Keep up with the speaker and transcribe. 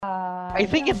I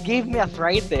think it gave me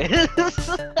arthritis.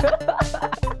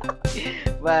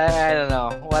 But I don't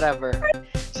know, whatever.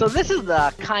 So this is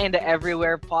the Kinda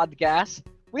Everywhere podcast.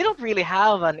 We don't really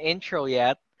have an intro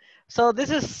yet. So this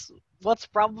is what's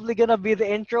probably gonna be the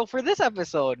intro for this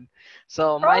episode.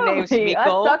 So my name's Probably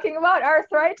us Miko. talking about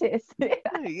arthritis.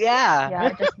 Yeah.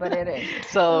 Yeah, just put it in.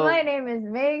 So My name is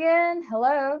Megan.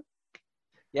 Hello.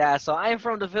 yeah, so I'm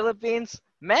from the Philippines.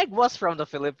 Meg was from the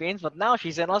Philippines, but now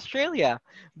she's in Australia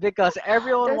because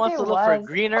everyone Don't wants say to look for was.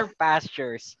 greener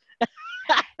pastures.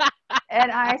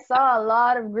 And I saw a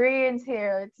lot of greens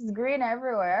here. It's green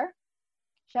everywhere.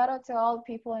 Shout out to all the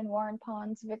people in Warren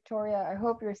Ponds, Victoria. I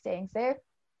hope you're staying safe.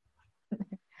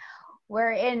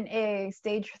 We're in a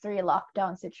stage 3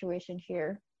 lockdown situation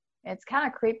here. It's kind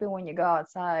of creepy when you go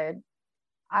outside.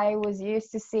 I was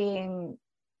used to seeing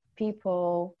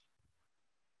people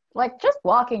like just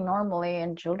walking normally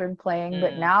and children playing,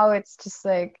 but Mm, now it's just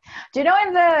like, do you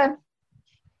know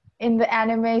in the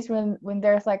animes when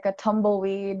there's like a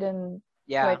tumbleweed and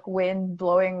yeah. like wind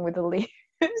blowing with the leaves?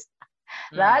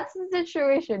 Mm, That's the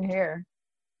situation here,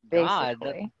 God,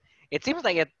 basically. it seems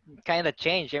like it kind of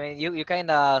changed. I mean, you kind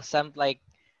of sound like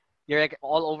you're like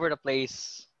all over the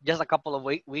place just a couple of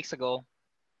weeks ago.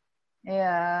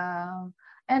 Yeah.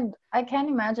 And I can't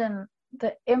imagine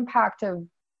the impact of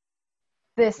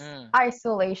this Mm,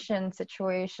 isolation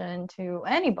situation to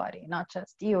anybody, not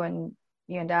just you and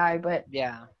I, but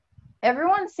yeah.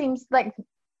 everyone seems like,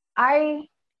 I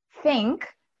think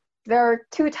there are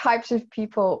two types of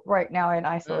people right now in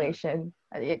Mm. isolation.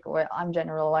 Well, I'm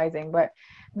generalizing, but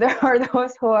there are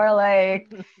those who are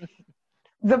like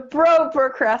the pro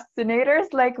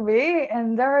procrastinators like me,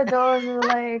 and there are those who are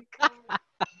like,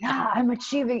 yeah, I'm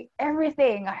achieving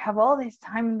everything. I have all this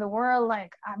time in the world.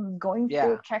 Like, I'm going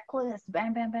through Yeah. checklists,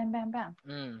 bam, bam, bam, bam, bam.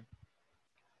 Mm.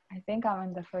 I think I'm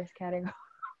in the first category.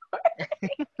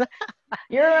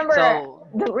 You remember So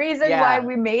the reason why yeah,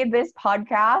 we made this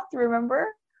podcast? Remember?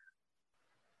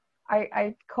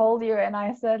 I called you and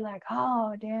I said like,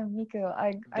 oh damn, Miko,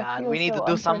 I God, feel we need to so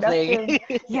do something. unproductive.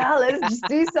 Yeah, let's just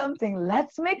do something.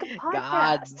 Let's make a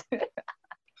God, podcast.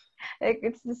 Like,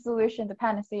 it's the solution, the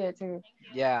panacea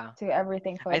yeah. to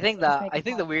everything, I folks. think Just the make I a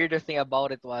think the podcast. weirder thing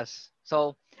about it was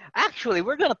so actually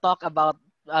we're gonna talk about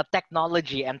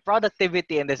technology and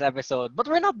productivity in this episode, but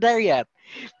we're not there yet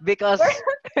because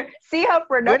See how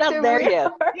we're not productive there we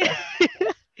yet. are.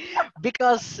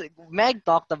 Because Meg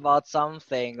talked about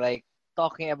something like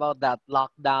talking about that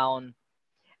lockdown,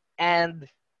 and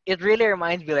it really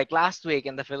reminds me like last week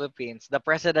in the Philippines, the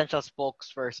presidential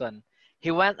spokesperson,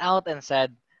 he went out and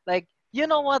said like, you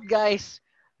know what, guys,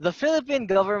 the Philippine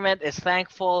government is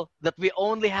thankful that we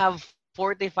only have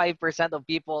 45% of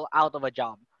people out of a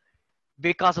job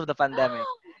because of the pandemic.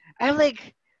 I'm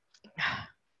like,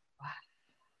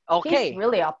 He's okay.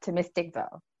 really optimistic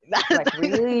though. Like,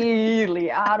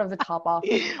 really out of the top of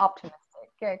optimistic.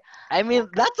 Okay. I mean,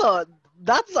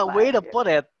 that's a way to But put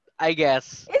it, I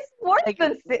guess. it's worse Like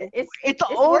than it's it's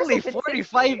worse only if it's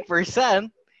 60.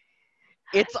 45%.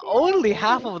 It's Yeah, only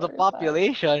half maybe of the 45.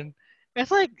 population.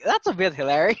 It's like that's a bit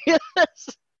hilarious.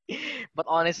 But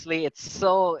honestly, it's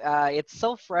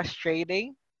so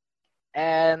frustrating,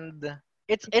 and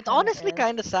It it's kind of honestly is.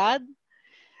 kind of sad.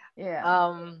 Yeah.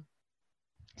 Um,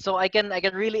 so I can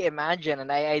really imagine,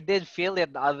 and I did feel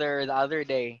it the other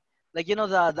day. Like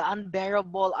the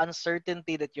unbearable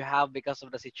uncertainty that you have because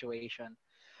of the situation.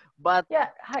 But Yeah,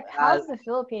 uh, how's the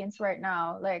Philippines right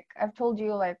now? Like, I've told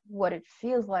you like what it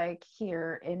feels like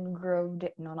here in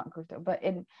no, not Grove, but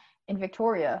in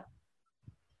Victoria.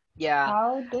 yeah,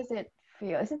 How does it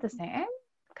feel? Is it the same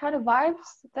kind of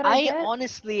vibes that I I get?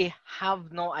 honestly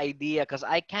have no idea because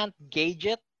I can't gauge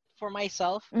it for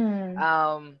myself. Mm.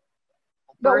 Um,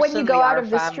 But when you Personally, go our out of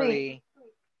the street, family,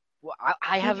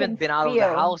 I you haven't can been out of the feel.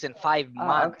 house in five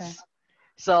Oh, okay. months.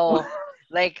 So,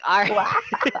 like our Wow.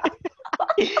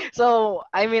 so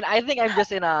I mean, I think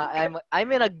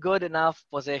I'm in a good enough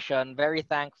position, very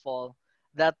thankful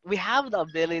that we have the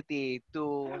ability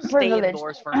to stay Privileged.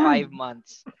 indoors for 5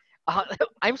 months. Uh,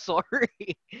 I'm sorry,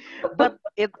 but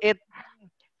it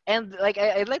and like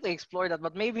I'd like to explore that,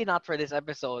 but maybe not for this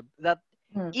episode. That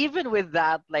Mm. even with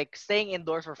that, like staying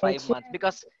indoors for five Itchy. months,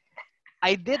 because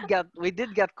we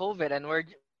did get COVID, and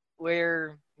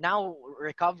we're now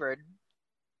recovered.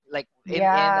 Like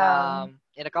Yeah.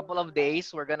 in a couple of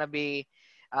days, we're gonna be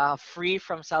free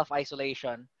from self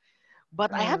isolation.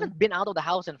 But I Mm. haven't been out of the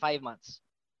house in 5 months.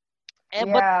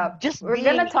 But Yeah. just We're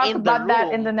gonna being talk in the about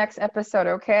that in the room, next episode,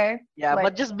 okay? yeah. Like,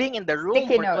 But just being in the room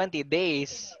sticky for note. 20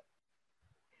 days,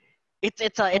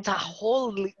 it's a Okay.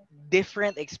 whole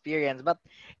different experience. But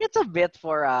it's a bit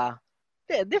for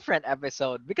a different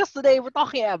episode because today we're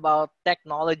talking about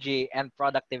technology and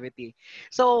productivity.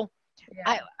 So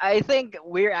Yeah, I think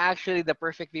we're actually the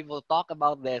perfect people to talk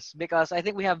about this because I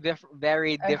think we have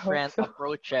very I hope different so.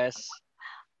 approaches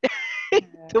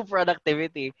Yeah. to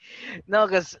productivity. No,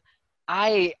 because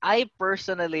I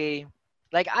personally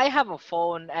like I have a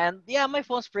phone and yeah, my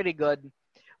phone's pretty good,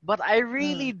 but I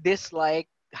really Mm. dislike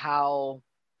how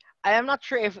I am not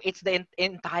sure if it's the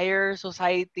entire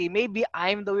society. Maybe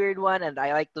I'm the weird one and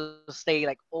I like to stay like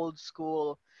old school.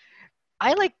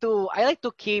 I like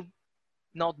to keep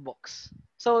notebooks.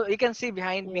 So you can see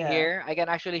behind me Yeah. here, I can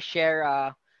actually share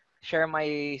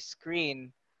my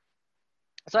screen.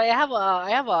 So I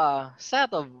have a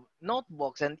set of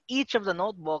notebooks and each of the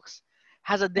notebooks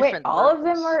has a Wait, different all of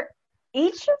them purpose. are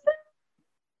each of them?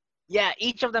 Yeah,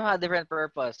 each of them has a different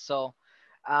purpose. So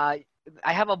uh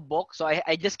I have a book, so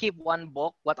I just keep one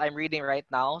book, what I'm reading right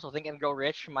now. So Think and Grow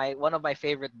Rich, my one of my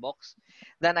favorite books.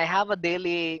 Then I have a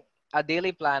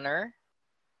daily planner.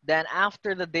 Then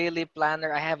after the daily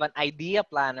planner, I have an idea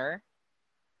planner.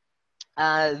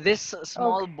 This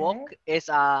small book Okay. is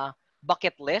a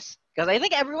bucket list because I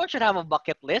think everyone should have a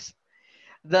bucket list.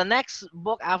 The next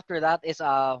book after that is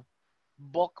a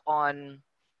book on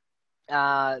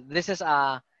this is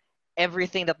a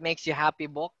everything that makes you happy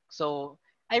book. So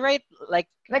I write like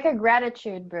Like a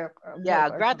gratitude book or yeah, something.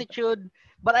 gratitude,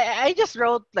 but I just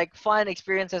wrote like fun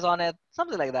experiences on it,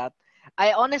 something like that.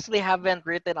 I honestly haven't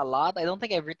written a lot. I don't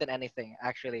think I've written anything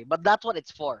actually, but that's what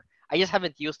it's for. I just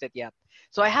haven't used it yet.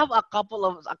 So I have a couple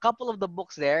of the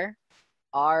books there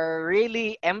are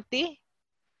really empty.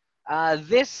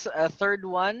 This third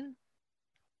one,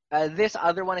 this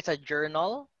other one is a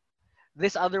journal.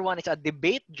 This other one is a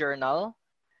debate journal,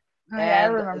 Oh yeah, I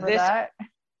and remember this that.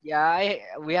 yeah,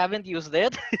 we haven't used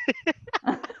it.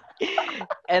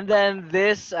 And then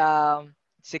this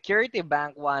security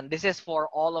bank one, this is for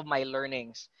all of my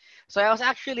learnings. So I was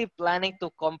actually planning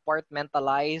to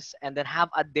compartmentalize and then have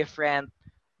a different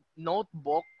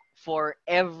notebook for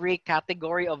every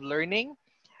category of learning.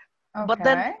 But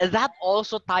then Okay. that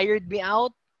also tired me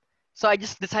out. So I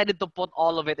just decided to put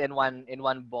all of it in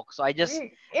one book. So I just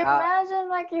uh Imagine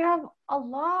like you have a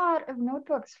lot of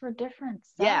notebooks for different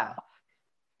yeah. stuff.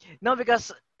 No,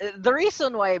 because the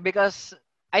reason why because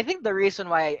I think the reason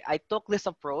why I took this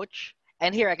approach,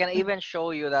 and here I can even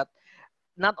show you that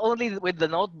not only with the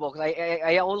notebooks,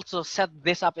 I also set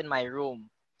this up in my room.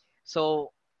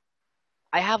 So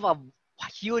I have a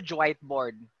huge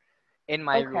whiteboard in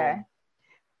my Okay. room.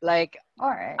 Like All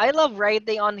right. I love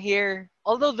writing on here.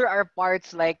 Although there are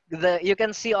parts like the you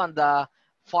can see on the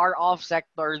far off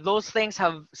sector, those things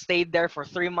have stayed there for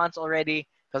 3 months already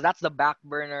because that's the back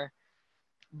burner.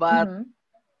 But Mm-hmm.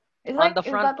 It's on like, the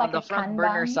is front that on like the a front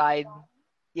burner Kanban? side,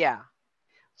 yeah.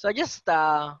 So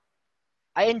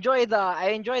I enjoy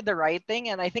the writing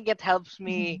and I think it helps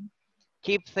me Mm-hmm.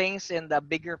 keep things in the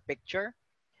bigger picture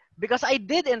because I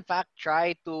did in fact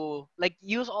try to like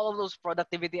use all of those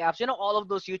productivity apps. All of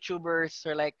those YouTubers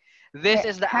are like, this Wait,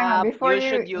 is the hang on. app Before you you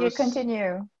should you use.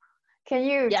 continue, can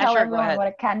you Yeah, tell sure, go everyone ahead. what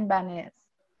a Kanban is?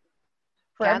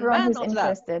 For everyone Kanban, who's what's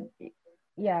that? interested.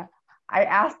 Yeah. I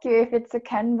asked you if it's a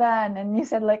Kanban and you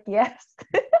said like yes.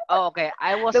 Oh, okay.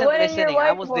 I The wasn't one in your listening.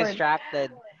 I was whiteboard.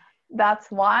 distracted.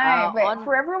 That's why. But On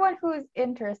for everyone who's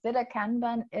interested, a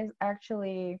Kanban is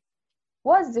actually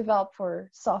was developed for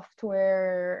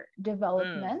software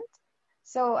mm, development.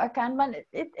 So a Kanban,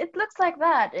 it looks like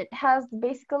that. It has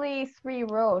basically three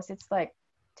rows. It's like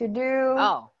to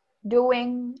do, oh,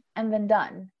 doing, and then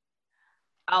done.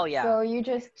 oh yeah. So you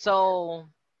just, So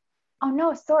oh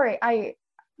no, sorry, I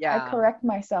yeah. correct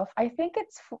myself. I think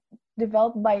it's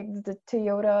developed by the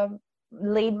Toyota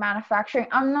Lade Manufacturing.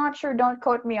 I'm not sure. Don't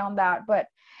quote me on that, but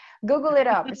Google it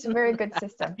up. It's a very good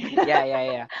system. Yeah, yeah,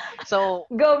 yeah. So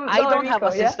I Go don't have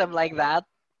a Rico, yeah. system like that.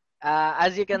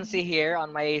 As you can see here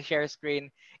on my share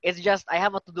screen, it's just I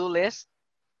have a to-do list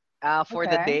for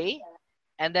the Okay. day,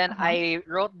 and then Uh-huh. I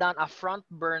wrote down a front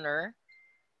burner.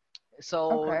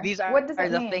 So Okay. these are What the does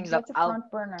it things mean? that What's a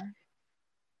front burner?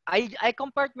 I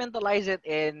compartmentalize it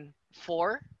in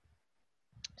four.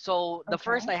 So the Okay.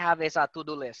 first I have is a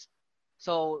to-do list.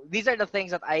 So these are the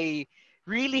things that I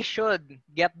really should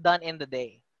get done in the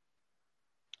day,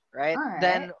 right? All right.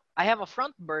 Then I have a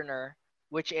front burner,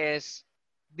 which is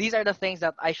these are the things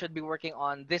that I should be working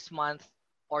on this month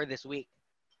or this week.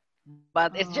 But it's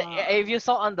just if you Uh, saw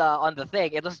on the thing, it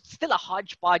was still a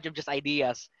hodgepodge of just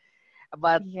ideas.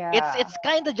 But it's yeah.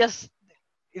 kind of just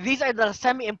these are the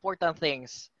semi-important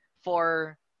things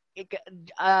for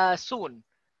soon.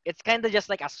 It's kind of just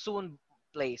like a soon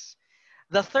place.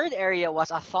 The third area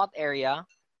was a thought area,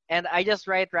 and I just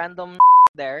write random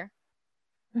there.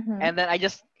 Mm-hmm. and then I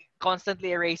just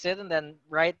constantly erase it and then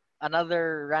write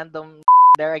another random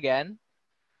there again.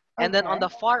 And then on Okay. the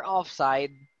far off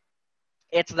side,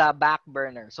 it's the back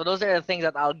burner. So those are the things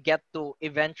that I'll get to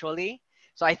eventually.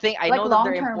 So I think I Like know that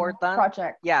they're long-term important.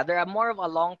 projects. Yeah, they're more of a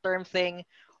long-term thing,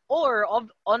 or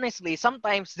honestly,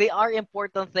 sometimes they are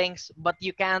important things, but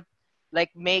you can't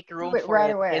like make Do room it for right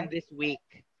it in away. this week.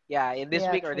 Yeah, in this Yeah,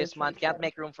 week or true, this true, month, can't true.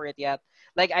 make room for it yet.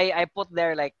 Like I put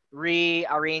there like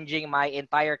rearranging my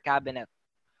entire cabinet,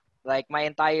 like my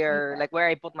entire Yeah. like where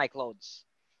I put my clothes.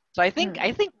 So Mm.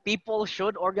 I think people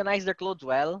should organize their clothes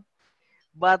well,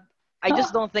 but I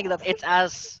just don't think that it's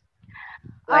as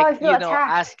Oh, like I feel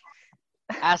attacked.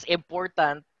 as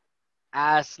important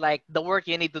as like the work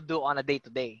you need to do on a day to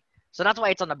day. So that's why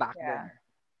it's on the back Yeah. burner.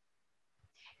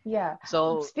 Yeah.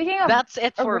 So Speaking of that's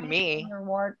it for arranging me. your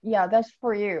ward, yeah, that's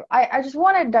for you. I just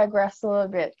want to digress a little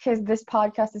bit because this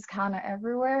podcast is kind of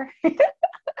everywhere.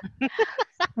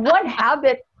 One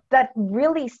habit that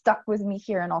really stuck with me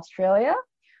here in Australia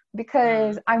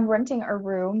because Mm, I'm renting a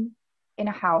room in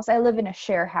a house. I live in a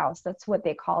share house. That's what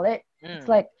they call it. It's mm.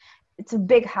 like it's a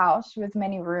big house with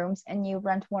many rooms and you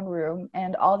rent one room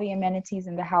and all the amenities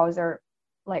in the house are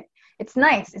like it's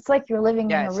nice. It's like you're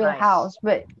living Yeah, in a it's real nice. house,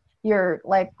 but you're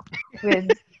like with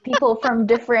people from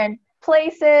different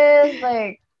places.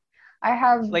 Like I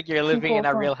have It's like you're living people in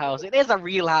a from real house. It is a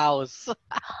real house.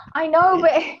 I know,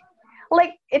 but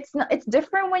like it's not, it's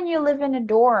different when you live in a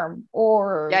dorm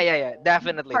Yeah, or yeah, yeah.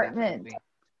 Definitely, apartment. definitely.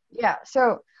 Yeah,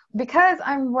 so because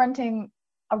I'm renting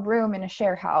a room in a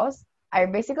share house, I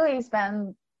basically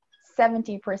spend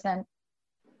 70%,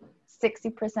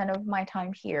 60% of my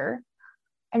time here.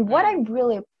 And what I Mm,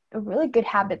 really, a really good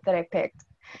habit that I picked,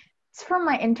 it's from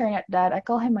my internet dad. I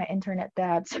call him my internet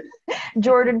dad.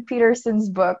 Jordan Peterson's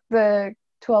book, The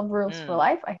 12 Rules for mm.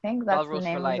 Life. I think 12 that's the rules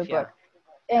for name of the life, book. yeah.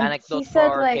 And he Anecdotes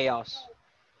said, for like, chaos.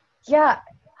 yeah,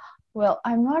 well,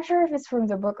 I'm not sure if it's from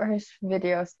the book or his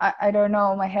videos. I don't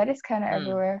know. My head is kind of Mm.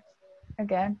 everywhere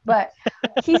again. But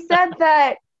he said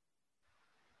that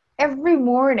every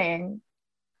morning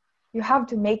you have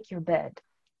to make your bed.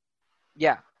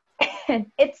 Yeah. And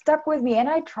it stuck with me. And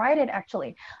I tried it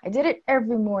actually. I did it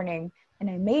every morning and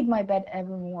I made my bed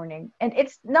every morning. And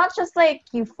it's not just like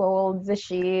you fold the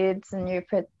sheets and you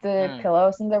put the Mm.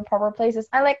 pillows in their proper places.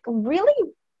 I like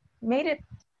really made it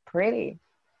pretty.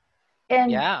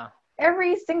 And Yeah.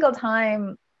 every single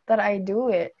time that I do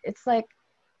it, it's like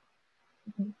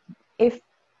if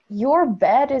your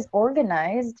bed is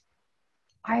organized,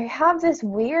 I have this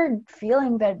weird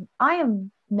feeling that I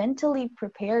am mentally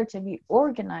prepared to be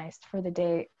organized for the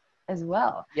day as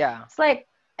well. Yeah. It's like,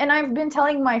 and I've been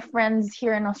telling my friends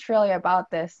here in Australia about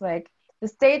this, like, the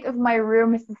state of my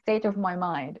room is the state of my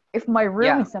mind. If my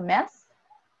room Yeah. is a mess,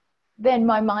 then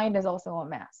my mind is also a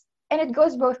mess. And it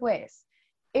goes both ways.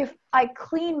 If I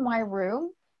clean my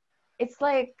room, it's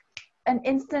like an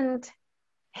instant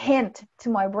hint to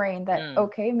my brain that Mm.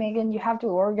 okay, Megan, you have to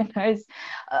organize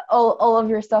all of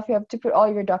your stuff. You have to put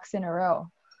all your ducks in a row.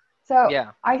 So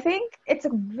Yeah. I think it's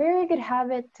a very good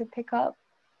habit to pick up.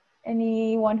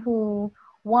 Anyone who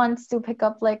wants to pick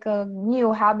up like a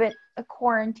new habit, a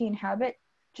quarantine habit,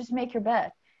 just make your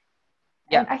bed.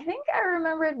 Yeah. And I think I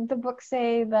remember the book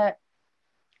say that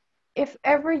if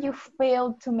ever you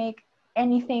failed to make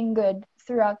anything good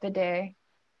throughout the day,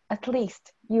 at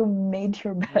least you made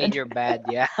your Made bed. your bed,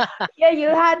 yeah. Yeah, you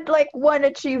had like one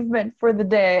achievement for the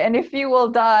day, and if you will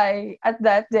die at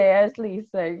that day, at least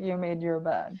like you made your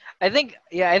bed. I think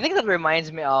that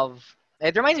reminds me of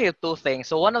it reminds me of two things.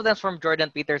 So one of them's from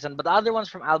Jordan Peterson, but the other one's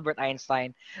from Albert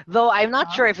Einstein. Though I'm not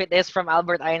Huh? sure if it is from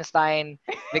Albert Einstein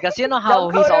because you know Don't how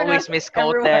he's quote on us, always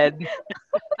everyone. misquoted.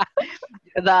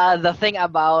 The thing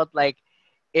about like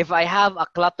if I have a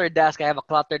cluttered desk, I have a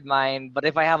cluttered mind, but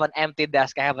if I have an empty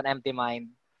desk, I have an empty mind.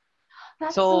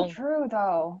 That's so So true,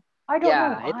 though. I don't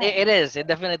know yeah, it why. is. It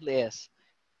definitely is.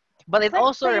 But It's it like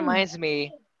also same. reminds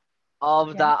me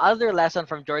of the Yeah. other lesson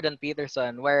from Jordan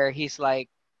Peterson where he's like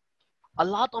a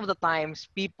lot of the times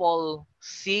people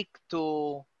seek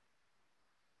to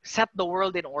set the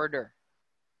world in order,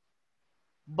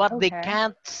 but they Okay.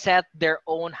 can't set their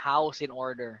own house in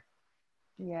order.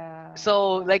 Yeah,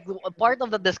 So, that's like, a part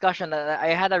of the discussion, I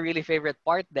had a really favorite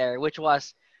part there, which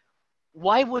was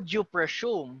why would you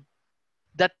presume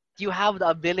that you have the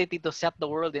ability to set the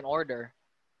world in order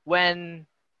when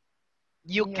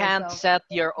you you can't yourself. set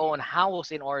your own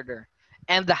house in order?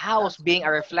 And the house That's being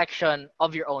a true. reflection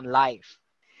of your own life.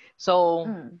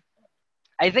 So, Mm.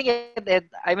 I think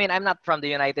I mean, I'm not from the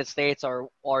United States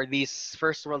or these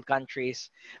first world countries,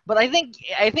 but I think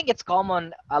it's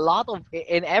common a lot of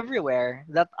in everywhere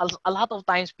that a lot of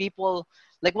times people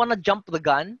like want to jump the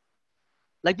gun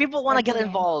Like people want to What do get you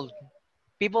mean? involved.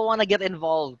 People want to get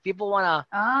involved. People want to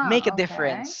make a Ah,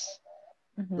 okay. difference.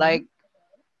 Mm-hmm. Like,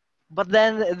 but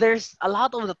then there's a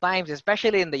lot of the times,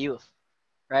 especially in the youth,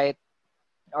 right?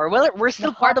 Or well, we're The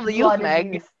still part of the youth, hot-blooded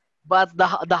Meg, youth. but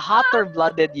the hotter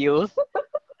blooded youth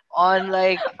on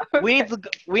like Okay.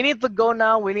 we need to go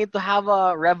now. We need to have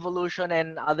a revolution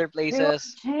in other We want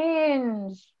places.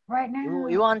 change right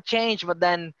We now. want change, but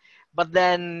then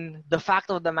the fact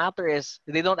of the matter is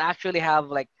they don't actually have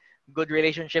like good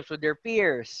relationships with their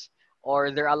peers,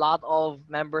 or they're a lot of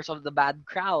members of the bad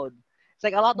crowd. It's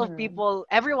like a lot of Mm. people.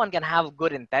 Everyone can have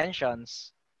good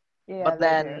intentions, Yeah, but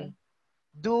they do. then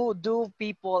do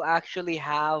people actually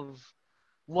have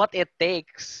what it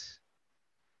takes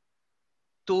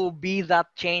to be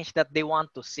that change that they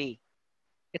want to see?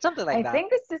 It's something like I that.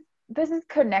 think this is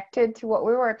connected to what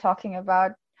we were talking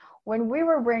about when we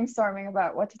were brainstorming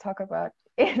about what to talk about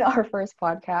in our first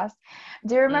podcast.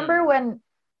 Do you Mm, remember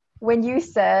when you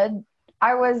said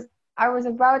I was I was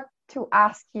about to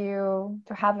ask you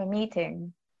to have a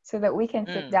meeting so that we can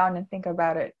sit mm. down and think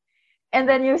about it? And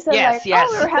then you said Yes, like, "Oh,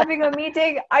 yes. we're having a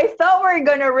meeting." I thought we are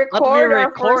gonna What we're record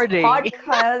our first recording.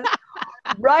 podcast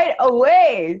right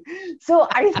away. So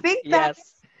I think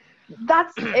Yes.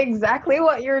 that's exactly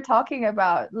what you're talking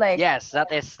about. Like, Yes,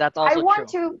 that's I also want true.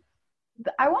 to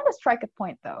I want to strike a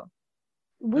point though.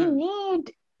 We Mm,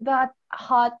 need that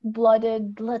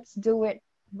hot-blooded, let's do it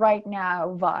right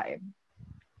now vibe.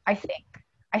 I think.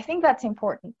 I think that's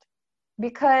important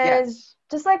because yes.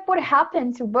 just like what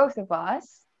happened to both of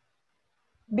us,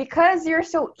 because you're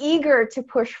so eager to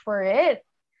push for it,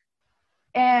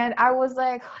 and I was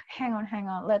like, hang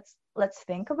on, let's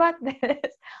think about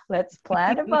this, let's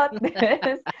plan about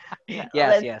this, Yes,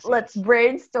 let's yes, let's yes.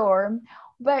 brainstorm.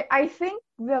 But I think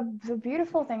the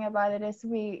beautiful thing about it is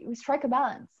we strike a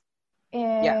balance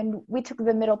Yeah. and we took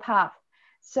the middle path.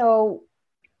 So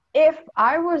if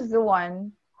I was the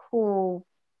one who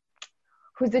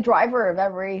who's the driver of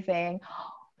everything,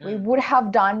 we Mm, would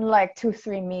have done like 2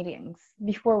 3 meetings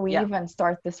before we yeah. even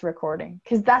start this recording,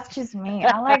 because that's just me.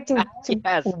 I like to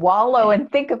Yes. wallow and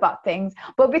think about things,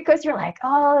 but because you're like,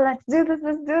 oh, let's do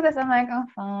this, I'm like, oh,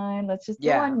 fine, let's just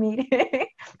do Yeah. one meeting.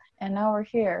 And now we're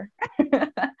here.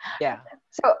 Yeah.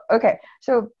 So okay,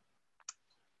 so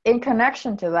in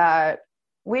connection to that,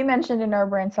 we mentioned in our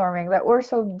brainstorming that we're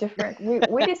so different.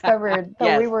 We discovered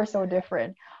that we Yes. were so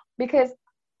different because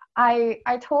I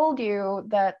told you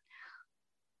that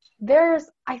there's,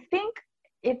 I think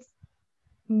it's,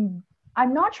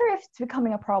 I'm not sure if it's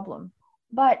becoming a problem,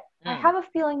 but I Mm, have a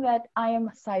feeling that I am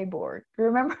a cyborg.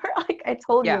 Remember, like I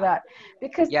told you yeah. that,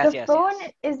 because the Yes, yes, phone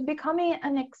yes. is becoming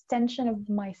an extension of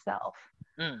myself.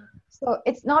 Mm, So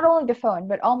it's not only the phone,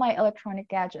 but all my electronic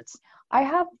gadgets. I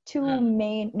have mm,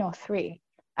 three.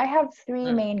 I have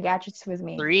three mm. main gadgets with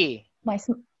me. Three. My,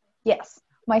 yes,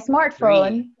 my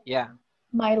smartphone, Three. Yeah.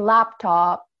 my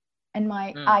laptop, and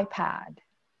my Mm, iPad.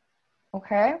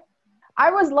 Okay.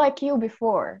 I was like you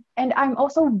before, and I'm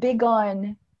also big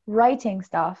on writing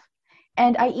stuff.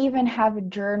 And I even have a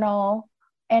journal,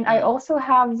 and I mm. also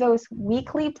have those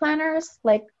weekly planners,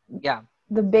 like Yeah.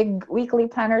 the big weekly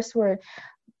planners where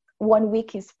one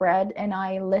week is spread and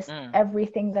I list Mm,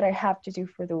 everything that I have to do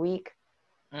for the week.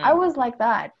 I mm, was like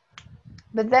that.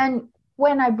 But then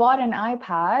when I bought an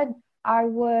iPad, I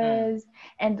mm, was,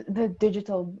 and the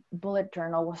digital bullet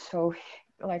journal was so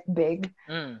like big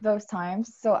mm. those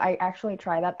times. So I actually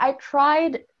tried that. I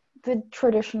tried the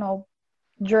traditional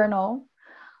journal,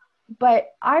 but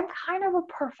I'm kind of a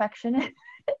perfectionist.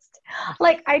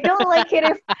 Like I don't like it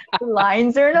if the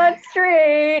lines are not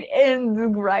straight and the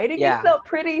writing is Yeah. not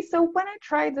pretty. So when I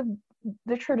tried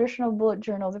the traditional bullet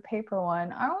journal, the paper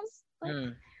one,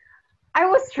 Mm, I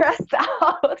was stressed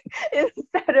out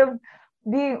instead of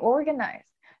being organized.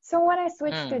 So when I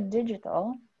switched to mm,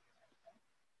 digital,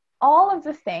 all of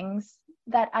the things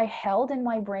that I held in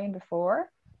my brain before,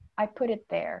 I put it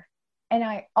there and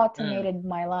I mm, automated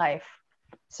my life.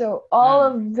 So all mm.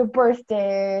 of the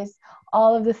birthdays,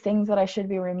 all of the things that I should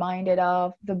be reminded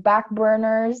of, the back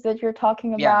burners that you're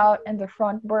talking Yeah. about and the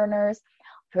front burners,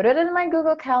 put it in my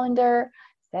Google Calendar,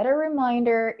 set a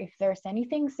reminder if there's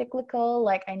anything cyclical,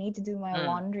 like I need to do my Mm.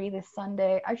 laundry this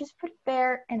Sunday, I just put it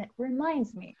there and it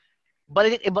reminds me. But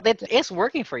it is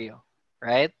working for you,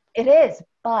 right? It is,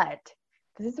 but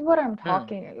this is what I'm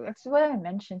Mm. talking, this is what I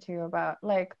mentioned to you about.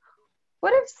 Like,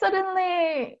 what if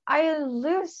suddenly I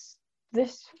lose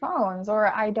these phones or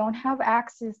I don't have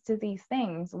access to these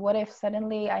things? What if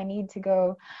suddenly I need to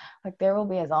go, like, there will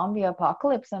be a zombie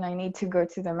apocalypse and I need to go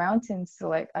to the mountains to,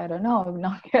 like, I don't know,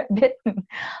 not get bitten?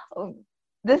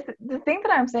 The thing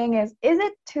that I'm saying is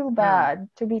it too Mm. bad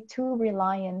to be too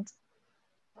reliant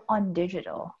on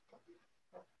digital?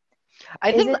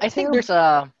 I Is think it I think too? there's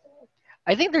a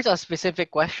I think there's a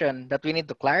specific question that we need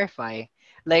to clarify.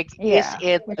 Like, is Yeah,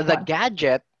 it which the one?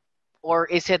 gadget or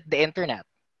is it the internet?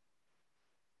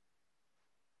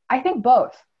 I think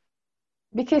both.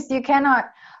 Because you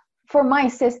cannot, for my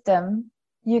system,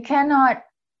 you cannot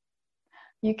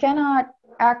you cannot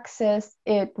access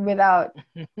it without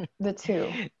the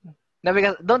two. No,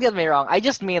 because don't get me wrong. I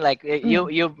just mean like Mm,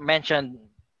 you mentioned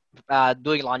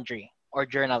doing laundry or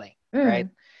journaling, right? mm,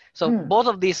 So mm. both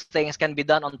of these things can be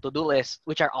done on to-do lists,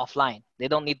 which are offline. They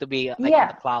don't need to be like on the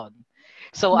Yeah, cloud.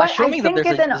 So but I assuming that think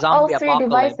there's it a in all zombie three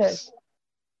devices. apocalypse,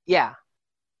 yeah,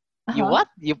 you Uh-huh. what?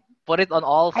 You put it on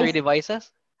all I three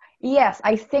devices? Yes,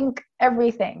 I think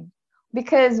everything.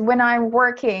 Because when I'm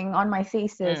working on my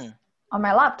thesis Mm, on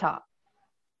my laptop,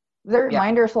 the yeah.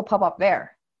 reminders will pop up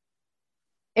there.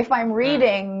 If I'm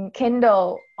Mm, reading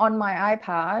Kindle on my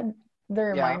iPad, the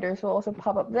yeah. reminders will also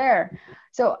pop up there.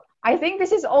 So I think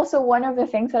this is also one of the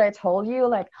things that I told you,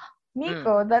 like,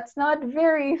 Mm, Miko, that's not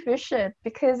very efficient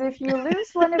because if you lose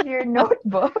one of your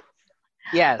notebooks,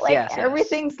 yes, like yes, yes.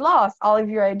 everything's lost, all of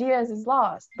your ideas is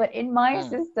lost. But in my Mm,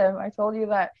 system, I told you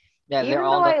that yeah, they're even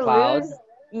though all the I cloud. lose,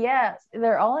 yes,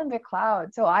 they're all in the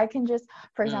cloud. So I can just,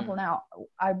 for example, Mm, now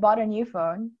I bought a new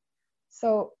phone,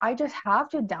 so I just have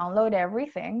to download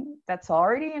everything that's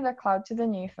already in the cloud to the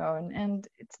new phone, and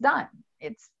it's done.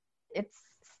 It's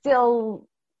still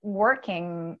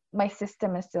working. My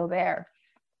system is still there.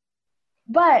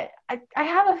 But I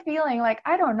have a feeling like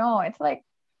I don't know. It's like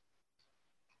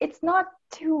it's not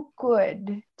too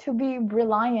good to be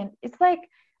reliant. It's like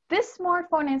this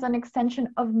smartphone is an extension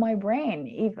of my brain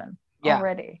even yeah.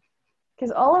 already.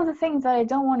 Because all of the things that I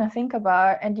don't want to think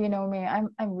about, and you know me, I'm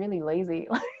really lazy.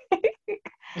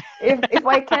 If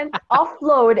I can't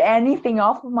offload anything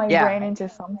off of my Yeah. brain into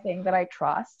something that I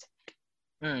trust,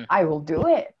 Mm, I will do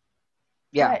it.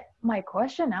 yeah. But my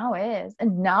question now is,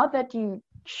 and now that you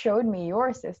showed me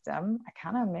your system, I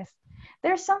kind of miss.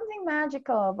 There's something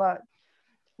magical about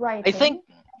I think writing.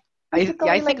 I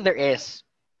Physically, think like there is.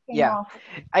 taking Yeah. off.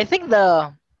 I think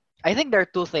the I think there are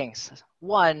two things.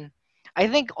 One, I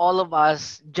think all of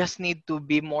us just need to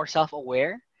be more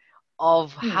self-aware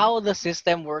of Mm, how the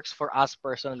system works for us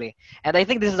personally. And I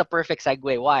think this is a perfect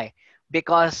segue. Why?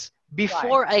 Because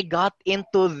why? before I got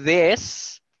into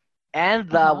this and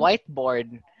Uh the huh.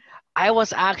 whiteboard, I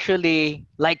was actually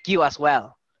like you as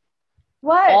well.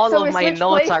 What? All So of we my switch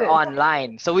notes are places.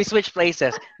 online. So we switch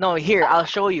places. No, here, I'll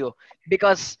show you.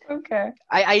 Because Okay.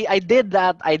 I did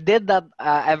that. I did that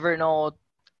Evernote.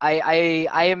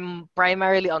 I am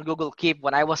primarily on Google Keep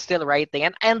when I was still writing,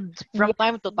 and from Yes,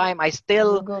 time to time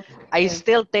Google Keep I is.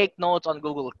 still take notes on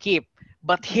Google Keep.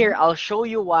 But here Mhm. I'll show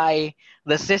you why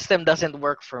the system doesn't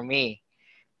work for me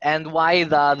and why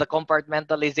the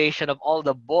compartmentalization of all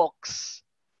the books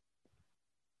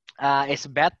is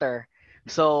better.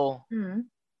 So Mm.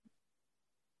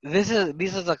 this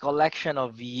is a collection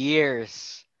of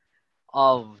years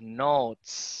of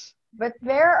notes. But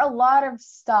there are a lot of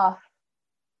stuff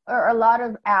or a lot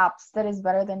of apps that is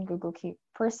better than Google Keep.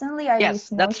 Personally, I Yes,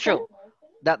 use that's Notion. true.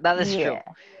 That is true.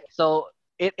 Yeah. So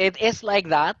it is like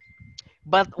that.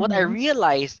 But what I Mm-hmm.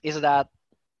 realized is that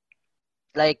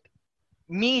like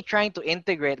me trying to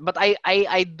integrate, but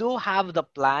I do have the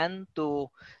plan to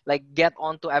like get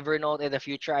onto Evernote in the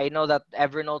future. I know that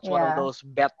Evernote's one of Yeah. those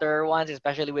better ones,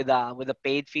 especially with the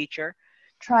paid feature.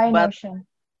 Try But Notion.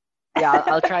 yeah,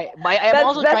 I'll try. But I'm That's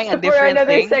also that's trying a for different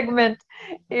another thing, segment.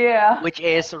 Yeah. which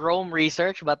is Rome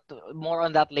research, but more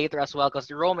on that later as well,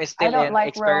 because Rome is I still don't in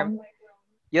like experiment. Rome.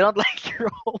 You don't like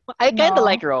Rome? I kind of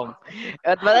like No. Rome,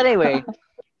 but anyway.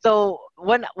 So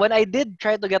when I did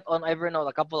try to get on Evernote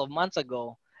a couple of months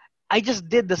ago, I just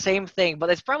did the same thing, but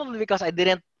it's probably because I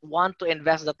didn't want to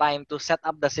invest the time to set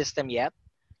up the system yet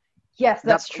Yes,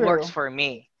 that that's works true. for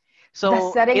me. The So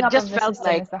setting it up just of the felt system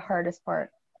like is the hardest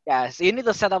part. yes, you need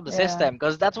to set up the Yeah. system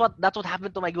because that's what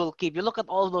happened to my Google Keep. You look at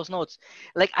all those notes.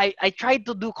 Like I tried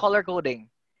to do color coding,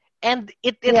 and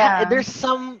Yeah. there's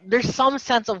some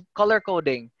sense of color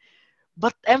coding,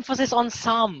 but emphasis on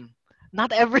some.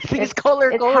 Not everything is It's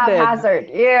color it's coded. haphazard.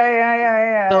 Yeah, yeah, yeah,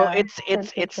 yeah, So yeah. True,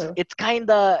 true, true. it's kind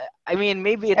of, I mean,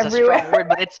 maybe it's a strong Everywhere. word,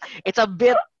 but it's a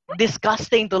bit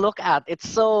disgusting to look at. It's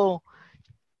so,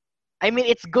 I mean,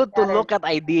 it's good to Got look it. at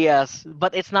ideas,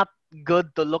 but it's not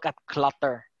good to look at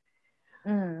clutter.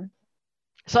 Mm.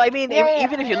 So I mean, Yeah, yeah,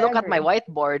 even if you I look at my agree.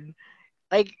 whiteboard,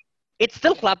 like it's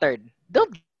still cluttered.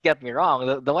 Don't get me wrong,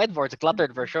 the whiteboard's cluttered for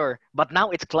sure, but now it's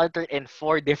cluttered in 4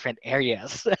 different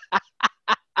areas.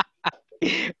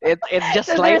 It's just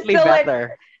So there's slightly still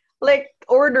better. like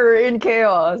order in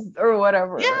chaos or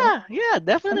whatever. Yeah,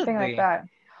 Something like definitely. that.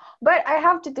 But I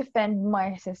have to defend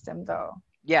my system though.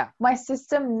 Yeah. My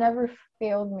system never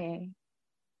failed me,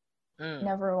 Mm.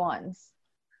 never once.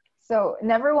 So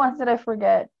never once did I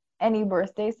forget any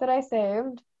birthdays that I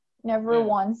saved. Never Mm.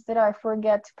 once did I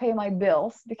forget to pay my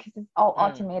bills because it's all Mm.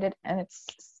 automated and it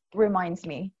reminds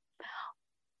me.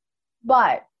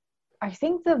 But I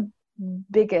think the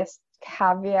biggest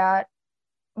caveat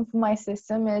of my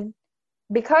system is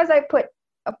because I put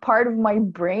a part of my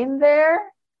brain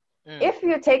there, Mm. if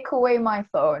you take away my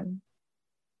phone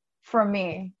from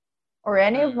me or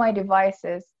any of Mm. my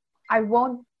devices, I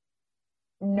won't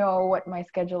know what my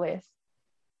schedule is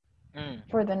Mm.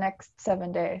 for the next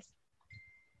 7 days.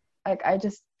 Like I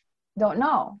just don't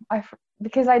know.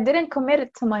 Because I didn't commit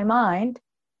it to my mind,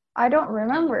 I don't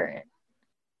Mm. remember it.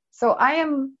 So I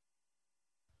am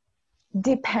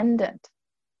dependent.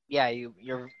 Yeah,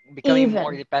 you're becoming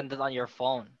more Even dependent on your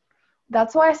phone.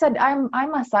 that's why I said I'm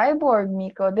a cyborg,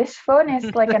 Miko. This phone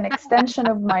is like an extension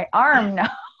of my arm now.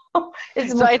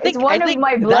 it's So it's I one of think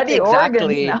my bloody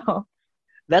organs now.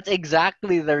 that's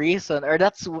exactly the reason, or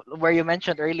that's where you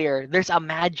mentioned earlier. There's a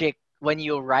magic when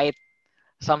you write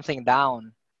something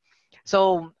down.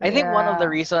 So I think one of the Yeah.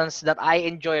 reasons that I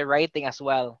enjoy writing as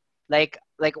well, I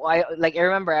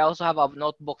remember I also have a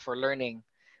notebook for learning.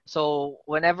 So Mhm.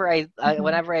 whenever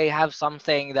I have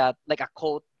something that like a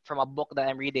quote from a book that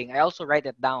I'm reading, I also write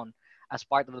it down as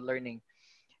part of the learning,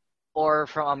 or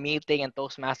from a meeting and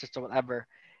Toastmasters or whatever,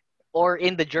 or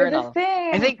in the But journal.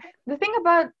 I think the thing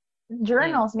about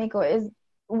mm, journals, Miko, is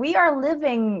we are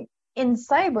living in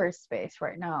cyberspace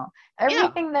right now.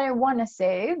 yeah. Everything that I want to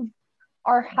save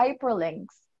are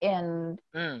hyperlinks in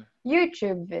Mm.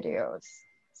 YouTube videos.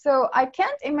 So I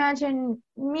can't imagine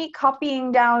me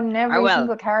copying down Ah, every well,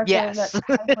 single character yes. that's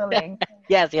hyperlinked.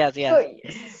 Yes, yes, yes. So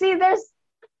see,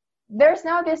 there's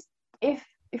now this if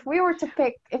if we were to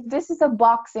pick if this is a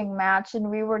boxing match and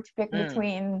we were to pick Mm,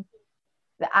 between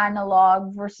the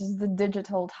analog versus the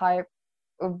digital type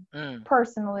of mm.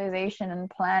 personalization and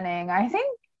planning, I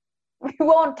think we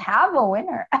won't have a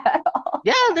winner at all.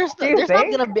 Yeah, Do you there's not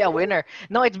think? gonna be a winner.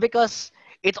 No,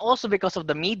 it's also because of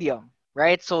the medium,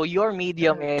 right? So your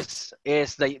medium Mm,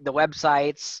 is the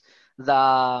websites,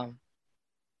 the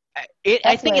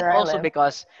I that's think it where I also live.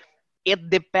 because it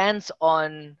depends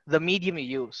on the medium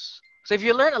you use. So if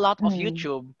you learn a lot of Mm.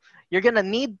 YouTube, you're gonna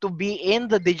need to be in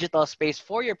the digital space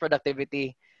for your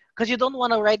productivity because you don't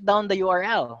want to write down the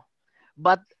URL.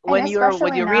 But And when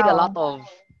especially you read a lot now, of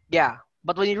yeah,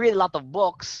 but when you read a lot of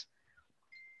books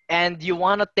and you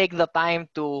want to take the time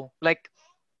to like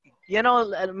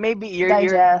maybe you're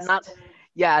not digest.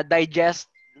 yeah digest,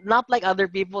 not like other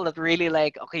people that really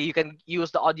like okay you can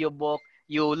use the audiobook,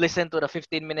 you listen to the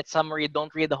 15-minute summary,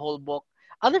 don't read the whole book.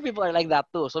 Other people are like that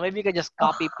too, so maybe you can just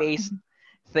copy Oh, paste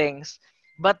things.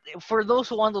 But for those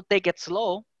who want to take it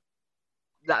slow,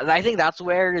 I think that's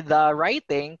where the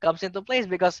writing comes into place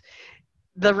because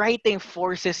the writing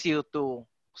forces you to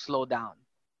slow down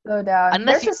slow down. unless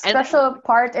There's you a and special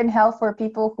part in hell for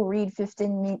people who read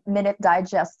 15-minute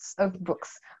digests of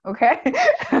books. Okay.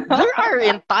 there are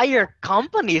entire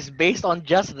companies based on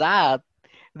just that.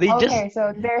 They just Okay,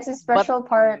 so there's a but special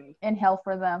part in hell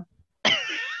for them.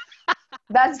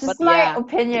 That's but just my yeah.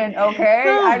 opinion,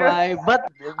 okay? Oh I don't my,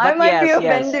 I but might be yes,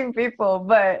 yes. offending people,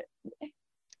 but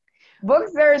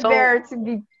books are So there to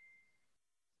be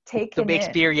to taken be in.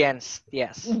 experienced,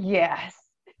 yes. Yes.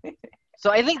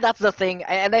 So I think that's the thing,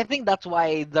 and I think that's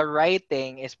why the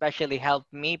writing especially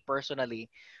helped me personally,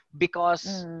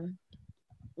 because Mm,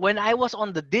 when I was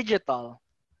on the digital,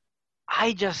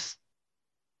 I just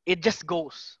it just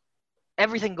goes,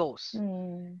 everything goes.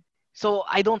 mm. So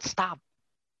I don't stop.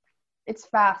 It's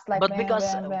fast, like But bam, because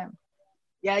bam, bam.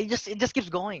 yeah, it just keeps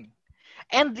going.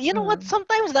 And you know what? Mm.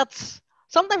 Sometimes that's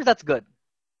good.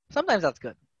 Sometimes that's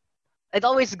good. It's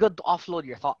always good to offload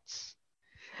your thoughts.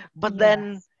 But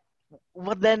then Yes.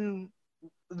 but then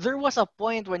there was a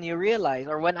point when you realize,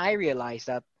 or when I realized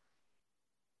that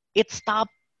it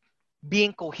stopped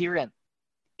being coherent.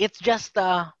 It's just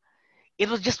it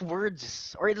was just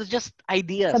words, or it was just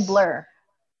It's a ideas. blur.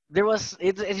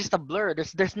 It's just a blur.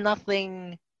 There's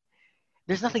nothing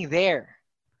there.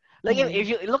 Like if Mm.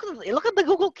 you look at the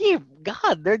Google Keep,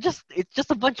 God, it's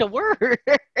just a bunch of words.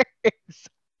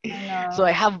 I So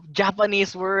I know. have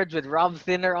Japanese words with Rob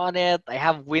Thinner on it. I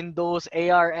have Windows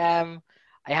ARM.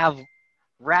 I have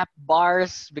rap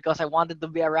bars because I wanted to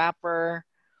be a rapper.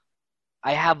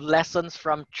 I have lessons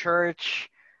from church.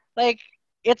 Like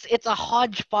it's a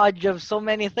hodgepodge of so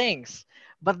many things.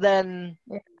 But then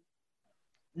Yeah.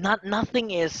 nothing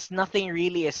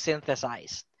really is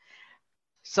synthesized.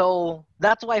 So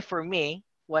that's why for me,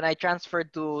 when I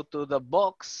transferred to the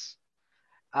books,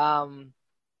 um,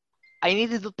 I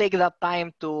needed to take that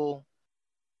time to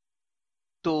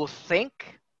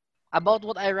think about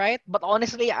what I write. But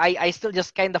honestly, I still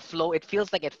just kind of flow. It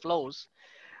feels like it flows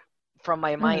from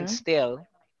my mind Mm. still.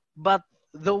 But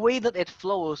the way that it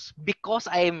flows, because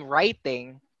I am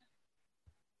writing,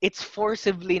 it's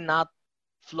forcibly not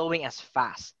flowing as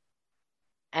fast.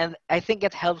 And I think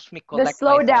it helps me The collect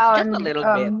my thoughts just a slowdown, little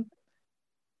bit.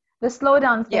 the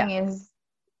slowdown Yeah. thing is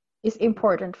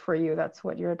important for you. That's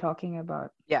what you're talking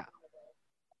about, Yeah.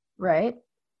 right?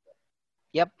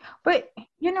 Yep. But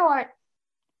you know what?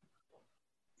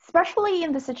 Especially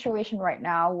in the situation right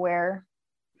now where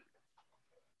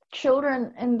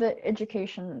children in the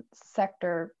education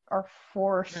sector are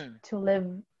forced Mm. to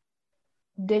live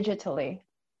digitally,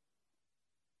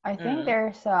 I think Mm.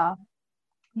 there's a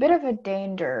bit of a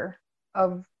danger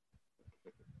of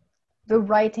the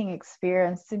writing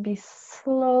experience to be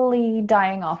slowly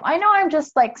dying off. I know I'm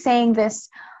just like saying this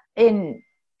in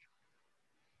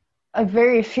a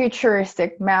very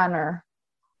futuristic manner,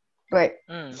 but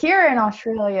Mm. here in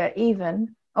Australia,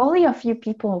 even only a few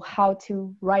people know how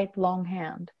to write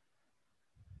longhand.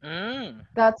 Mm.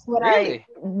 That's what I Really?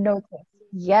 noticed.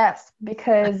 Yes,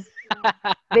 because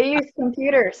they use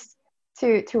computers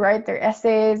to write their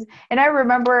essays. And I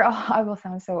remember, oh, I will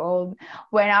sound so old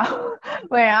when I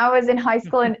when I was in high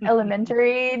school and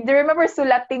elementary. Do you remember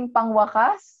sulating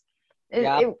pangwakas?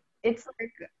 It, Yep. it it's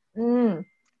like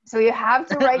so you have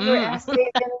to write your Mm.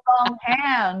 essays in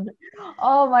longhand.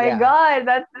 Oh my Yeah. God,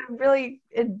 that's really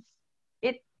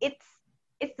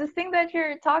it's the thing that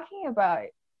you're talking about.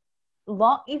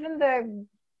 Long even the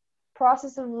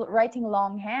process of writing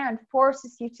longhand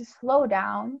forces you to slow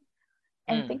down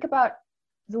and Mm. think about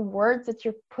the words that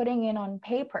you're putting in on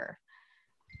paper.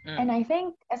 And Mm. I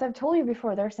think, as I've told you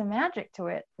before, there's a magic to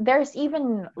it. There's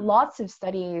even lots of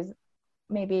studies,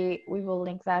 maybe we will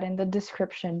link that in the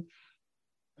description,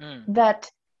 Mm.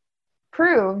 that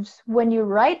proves when you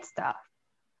write stuff,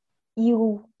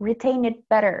 you retain it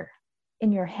better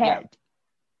in your Yeah. head.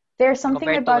 There's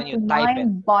something Compared to when about you the type it.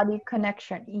 mind body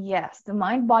connection. Yes, the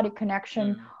mind body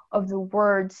connection Mm. of the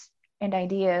words and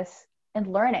ideas and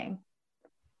learning.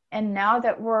 And now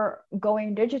that we're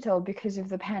going digital because of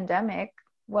the pandemic,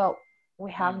 well,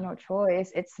 we have Mm. no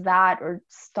choice. It's that or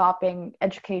stopping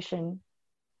education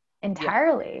Yeah.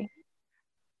 entirely.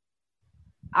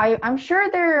 I'm sure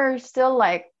there are still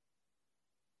like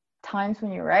times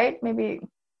when you write, maybe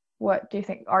what do you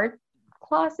think art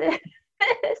classes?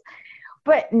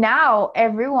 But now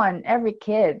everyone, every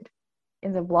kid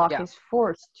in the block Yeah. is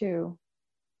forced to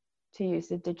use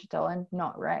the digital and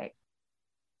not write.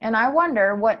 And I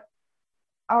wonder what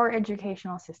our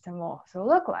educational system will also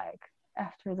look like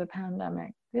after the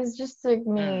pandemic. It's just like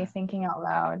me Mm. thinking out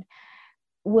loud.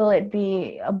 Will it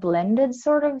be a blended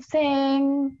sort of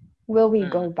thing? Will we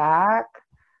go Mm. back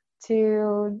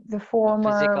to the The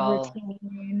former physical.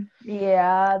 routine?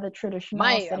 Yeah, the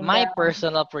traditional sitting My down.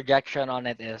 personal projection on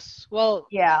it is, well,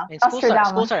 Yeah, I mean,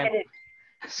 Nostradamus. It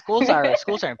schools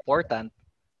are important.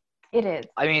 it is.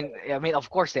 I mean, of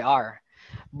course they are,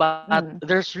 but Mm,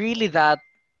 there's really that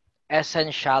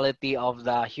essentiality of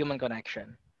the human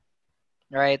connection,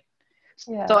 right?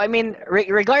 So yeah. I mean,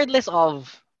 regardless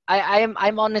of,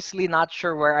 I'm honestly not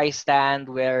sure where I stand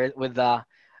where with the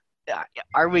uh,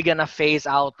 are we gonna phase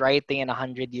out writing in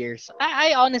 100 years?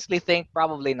 I honestly think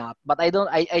probably not, but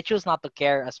I choose not to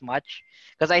care as much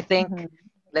because I think, Hmm.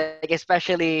 like,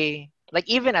 especially like even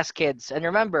as kids, and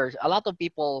remember, a lot of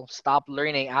people stop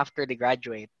learning after they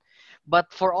graduate, but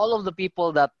for all of the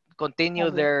people that continue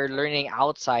Heavy. their learning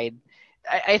outside,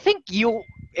 I think you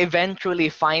eventually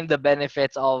find the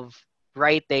benefits of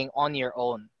writing on your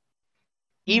own,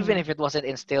 even if it Hmm. wasn't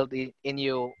instilled in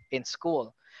you in school.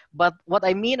 But what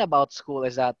I mean about school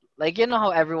is that, like, you know how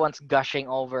everyone's gushing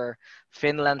over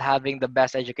Finland having the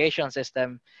best education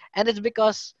system, and it's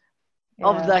because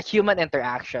of Yeah. the human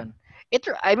interaction.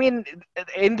 I mean,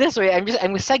 in this way, I'm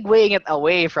segueing it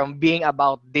away from being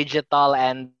about digital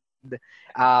and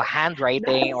handwriting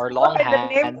or That's why the longhand.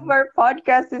 name of our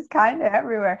podcast is kind of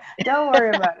everywhere. Don't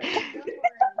worry about it.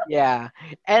 Yeah,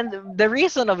 and the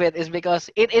reason of it is because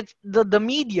the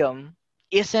medium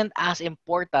isn't as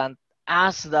important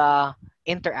as the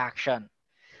interaction.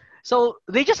 So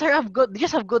they just have good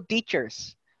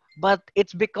teachers, but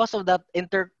it's because of that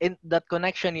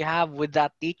connection you have with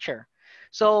that teacher.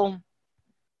 So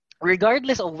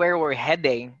regardless of where we're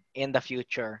heading in the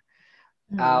future,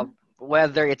 uh, Hmm.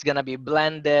 whether it's gonna be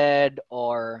blended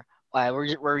or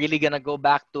we're really gonna go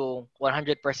back to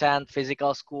 100%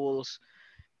 physical schools,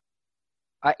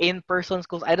 in-person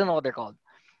schools. I don't know what they're called.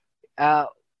 Uh,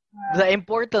 the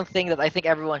important thing that I think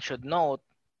everyone should note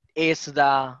is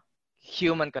the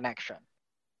human connection.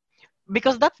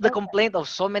 because that's the Okay. complaint of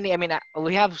so many. I mean,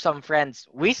 we have some friends.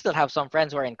 We still have some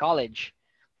friends who are in college,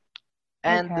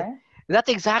 and Okay. that's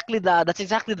exactly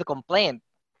the complaint.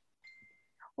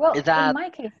 Is Well, in that my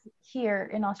case here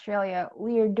in Australia,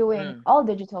 we are doing mm, all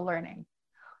digital learning.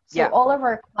 So yeah, all of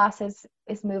our classes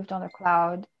is moved on the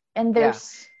cloud, and yeah,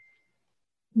 there's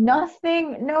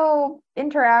nothing, no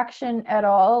interaction at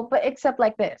all, but except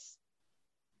like this,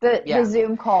 the yeah.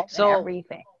 Zoom calls and So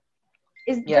everything.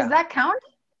 Is does yeah, that count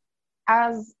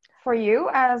as for you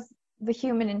as the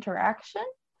human interaction?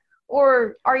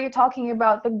 Or are you talking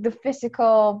about the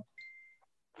physical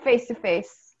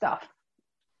face-to-face stuff?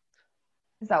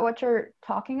 Is that what you're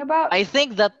talking about? I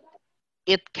think that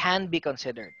it can be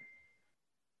considered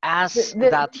as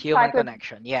that This human type of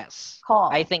connection. Yes,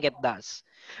 I call. think it does.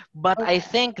 But I Okay.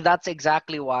 think that's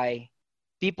exactly why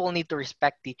people need to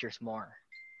respect teachers more,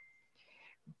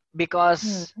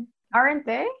 Hmm. because Aren't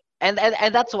they? and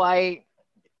that's why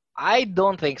I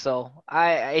don't think so.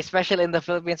 I especially in the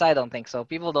Philippines, I don't think so.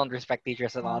 People don't respect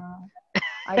teachers a lot. Uh,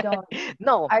 I don't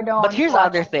No, I but don't here's the watch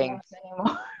other thing. news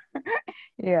anymore.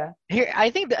 Yeah. Here, I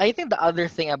think the other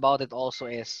thing about it also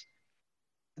is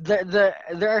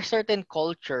there are certain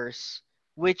cultures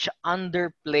which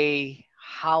underplay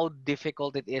how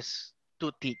difficult it is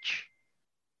to teach.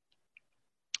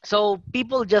 So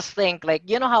people just think, like,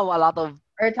 how a lot of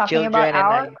Are you talking about children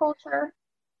and our culture?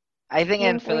 I think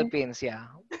in Philippines? Philippines, yeah,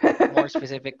 more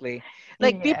specifically,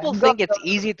 like Yeah. people Go, think it's go.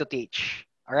 easy to teach.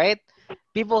 All right,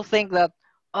 people think that,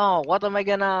 oh, what am I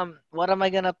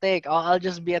gonna take? Oh, I'll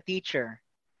just be a teacher.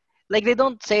 Like they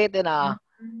don't say it in a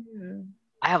Mm.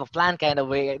 I have a plan kind of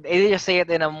way. They just say it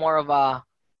in a more of a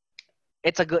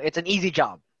it's an easy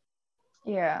job.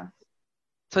 Yeah.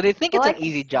 So they think Well, it's I an can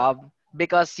easy see. job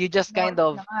because you just No, kind it's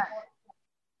of not.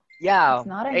 yeah, It's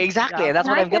not an easy exactly. job. That's And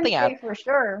what I I'm can getting at. say for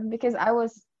sure because I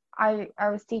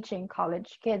was teaching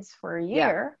college kids for a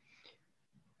Yeah. year,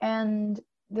 and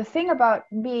the thing about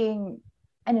being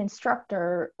an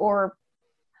instructor or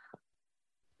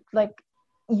like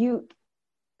you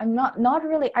I'm not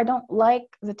really, I don't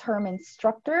like the term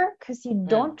instructor because you Mm.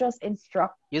 don't just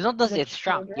instruct You don't just the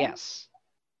instruct. children. Yes.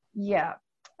 Yeah.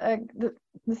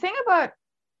 The thing about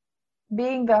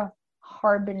being the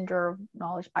harbinger of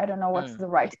knowledge, I don't know what's Mm. the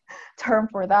right term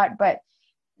for that, but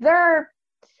there are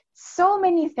so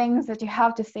many things that you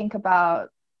have to think about.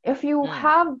 If you Mm.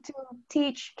 have to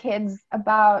teach kids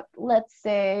about, let's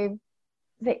say,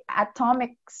 the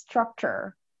atomic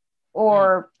structure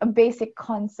Mm. or a basic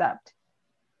concept,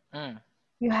 Mm.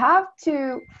 you have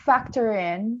to factor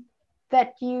in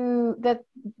that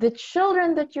the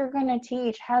children that you're going to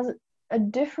teach has a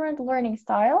different learning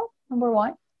style, number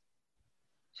one.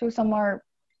 So some are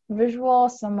visual,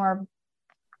 some are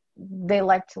they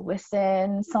like to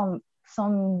listen, some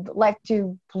like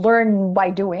to learn by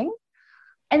doing.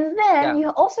 And then Yeah. you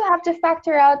also have to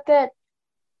factor out that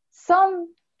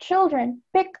some children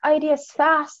pick ideas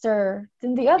faster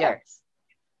than the Yeah. others.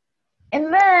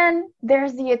 And then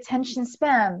there's the attention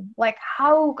span. Like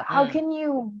how Mm. can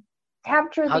you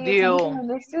capture How the do attention you? of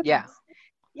the Yeah. students?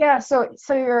 Yeah, so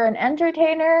you're an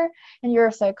entertainer and you're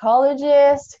a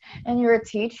psychologist and you're a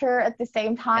teacher at the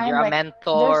same And you're time. a Like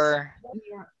there's mentor.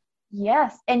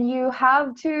 yes, and you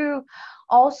have to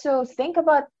also think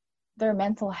about their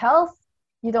mental health.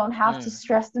 You don't have to Mm.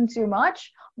 stress them too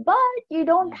much, but you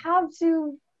don't Mm. have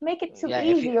to make it too Yeah.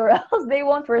 If you easy or else they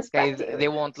won't okay, respect you. they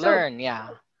won't So learn.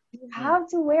 Yeah. you Mm. have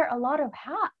to wear a lot of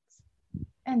hats.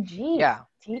 And geez, Yeah.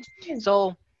 teaching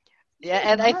So yeah,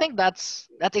 is and I not. think that's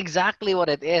exactly what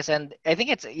it is, and I think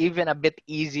it's even a bit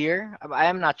easier.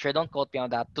 I'm not sure. Don't quote me on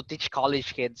that. To teach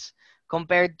college kids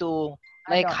compared to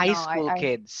I like don't high know. school I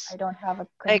kids. don't have a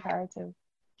Like comparative.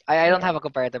 I don't Yeah, have a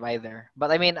comparative either.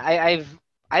 But I mean,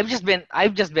 I've just been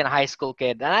a high school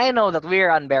kid, and I know that we're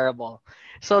unbearable.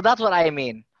 So that's what I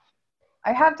mean.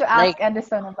 I have to ask Like,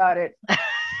 Edison about it.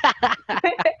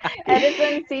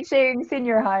 Edison's teaching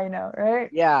senior high now,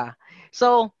 right? yeah.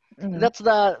 So Mm, that's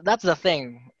the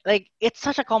thing. Like, it's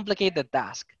such a complicated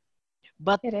task,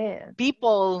 but it is.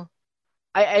 people,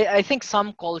 I think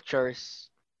some cultures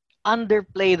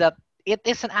underplay that it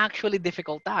is an actually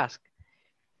difficult task,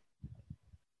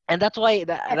 and that's why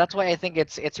I think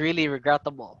it's really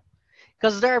regrettable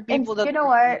because there are And people that you know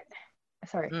what?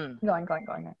 Sorry. mm, Go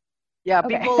on. yeah,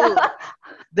 Okay.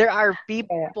 there are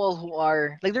Yeah. people who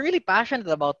are like they're really passionate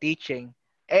about teaching.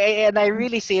 And I Mm,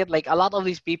 really see it, like a lot of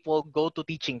these people go to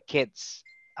teaching kids,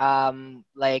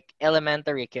 like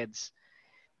elementary kids.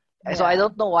 So I yeah.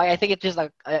 don't know why. I think it's just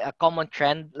like a common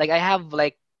trend. Like I have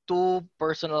like two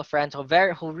personal friends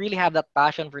who really have that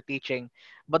passion for teaching,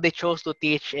 but they chose to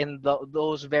teach in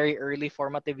those very early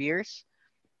formative years.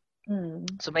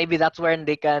 Mm. So maybe that's when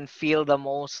they can feel the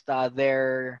most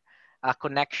their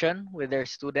connection with their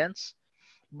students.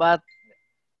 But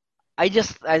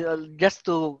just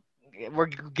to we're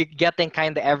getting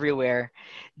kind of everywhere.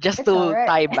 Just It's all to right.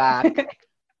 tie back,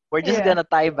 we're just Yeah. gonna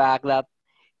tie back that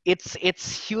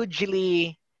it's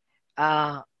hugely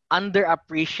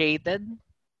underappreciated,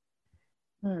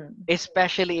 Mm.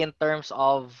 especially in terms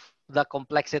of the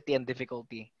complexity and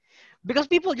difficulty. Because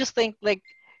people just think like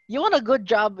you want a good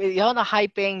job, you want a high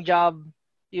paying job,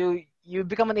 you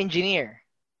become an engineer,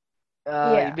 you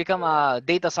Yeah. become a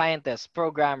data scientist,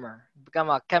 programmer, become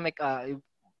a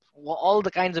all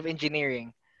the kinds of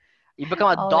engineering. You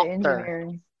become a All the doctor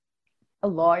engineers, a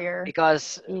lawyer,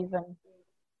 because even.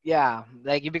 yeah,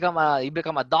 like you become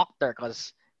a doctor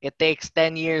because it takes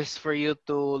 10 years for you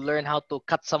to learn how to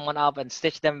cut someone up and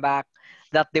stitch them back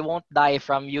that they won't die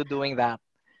from you doing that.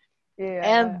 Yeah.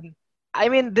 And I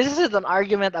mean, this is an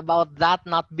argument about that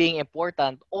not being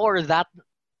important or that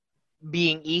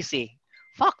being easy.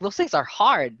 Fuck, those things are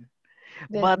hard.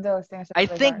 But Those things I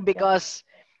are really hard. think Yeah. because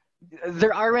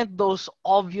there aren't those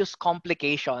obvious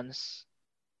complications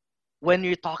when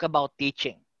you talk about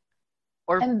teaching,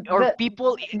 or And or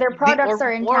people their the products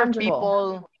are or intangible.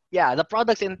 people, yeah, the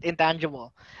product's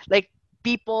intangible. Like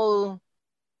people,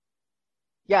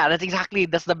 yeah,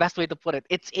 that's the best way to put it.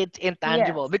 It's intangible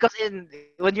Yes. because in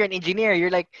when you're an engineer,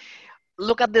 you're like,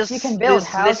 look at You can this build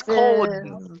this code.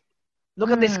 houses.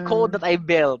 Look at this code Mm. that I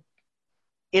built.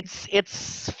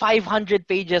 It's 500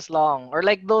 pages long. Or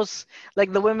like those,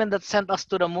 like the women that sent us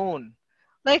to the moon.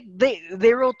 Like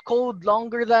they wrote code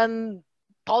longer than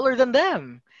taller than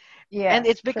them. And Yes,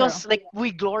 it's true. because like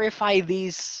we glorify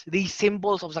these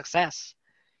symbols of success.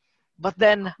 But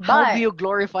then how do But you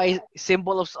glorify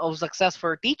symbols of success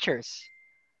for teachers?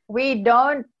 we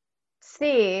don't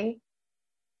see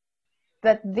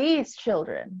that these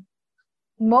children,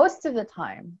 most of the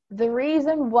time, the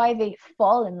reason why they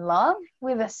fall in love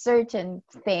with a certain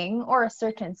thing or a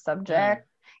certain Mm, subject,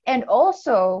 and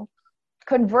also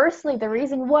conversely, the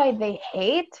reason why they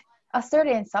hate a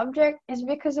certain subject is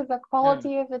because of the mm,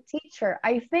 quality of the teacher.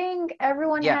 I think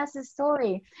everyone yeah. has a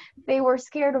story. They were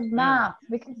scared of Mm, math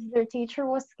because their teacher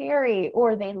was scary,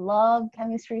 or they loved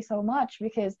chemistry so much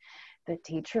because the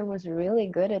teacher was really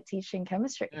good at teaching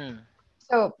chemistry. mm,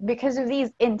 So, because of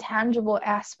these intangible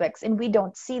aspects, and we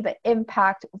don't see the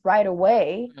impact right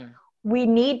away, mm, we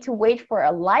need to wait for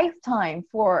a lifetime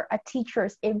for a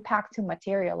teacher's impact to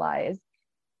materialize.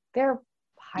 They're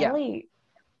yeah. highly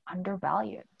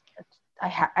undervalued.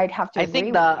 I'd have to I agree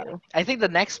think with the you. I think the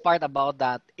next part about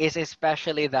that is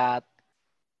especially that,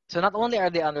 so not only are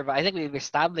they undervalued, I think we've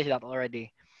established that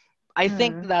already. I think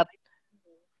Mm. that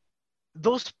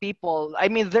those people, I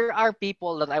mean, there are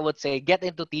people that I would say get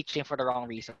into teaching for the wrong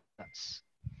reasons.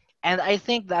 And I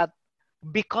think that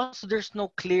because there's no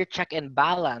clear check and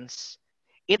balance,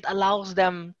 it allows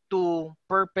them to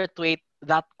perpetuate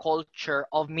that culture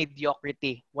of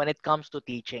mediocrity when it comes to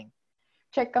teaching.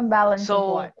 Check and balance of So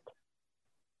what?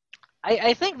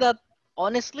 I think that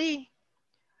honestly,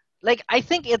 like I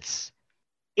think it's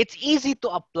easy to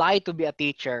apply to be a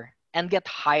teacher and get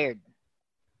hired.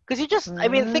 Because you just, I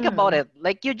mean, think about Mm. it.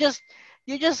 Like you just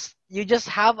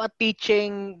have a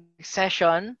teaching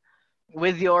session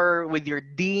with your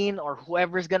dean or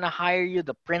whoever's gonna hire you,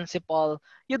 the principal.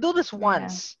 You do this Yeah.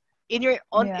 once in your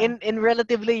on Yeah. in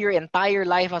relatively your entire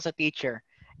life as a teacher,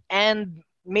 and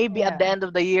maybe at the Yeah. end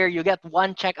of the year you get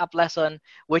one checkup lesson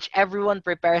which everyone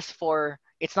prepares for.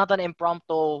 It's not an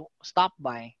impromptu stop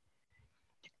by,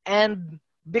 and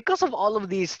because of all of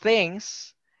these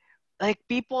things, like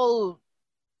people,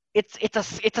 it's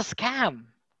a scam,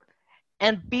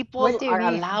 and What people do you are mean?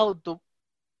 allowed to,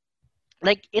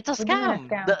 like, it's a What do you mean a scam.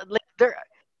 scam?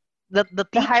 The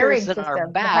The teachers hiring that are system,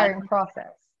 the bad, hiring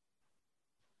process.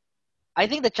 I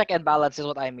think the check and balance is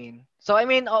what I mean. So I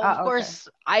mean, of Ah, okay. course,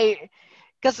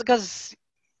 because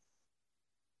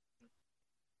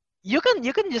you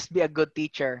can just be a good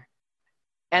teacher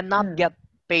and not Mm. get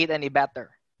paid any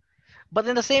better. But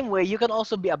in the same way, you can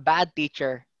also be a bad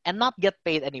teacher and not get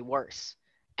paid any worse.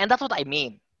 And that's what I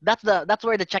mean. That's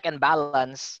where the check and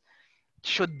balance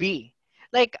should be.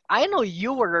 Like, I know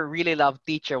you were a really loved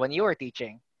teacher when you were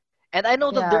teaching. And I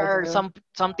know that Yeah, there I are do. some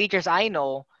teachers I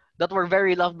know that were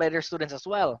very loved by their students as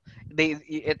well.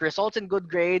 It results in good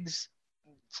grades,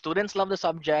 students love the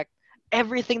subject,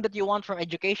 everything that you want from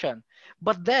education.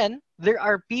 But then there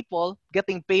are people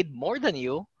getting paid more than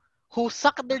you who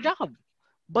suck at their job,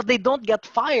 but they don't get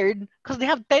fired because they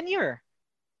have tenure.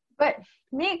 But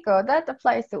Nico, that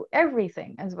applies to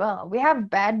everything as well. We have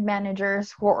bad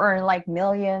managers who earn like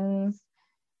millions,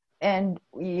 and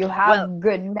you Well, have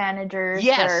good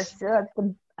managers that are yes, still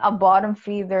a bottom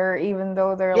feeder, even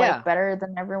though they're like Yeah, better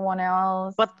than everyone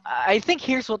else. but I think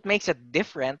here's what makes it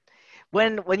different.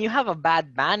 When you have a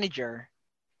bad manager,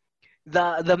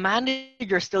 the manager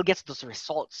still gets those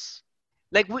results.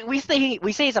 Like we say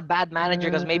he's a bad manager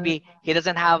because Mm, maybe he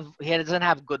doesn't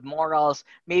have good morals.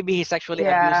 Maybe he sexually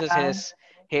yeah, abuses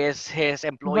his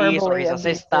employees or verbally his abusive.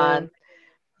 assistant.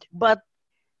 But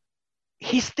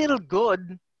he's still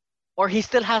good, or he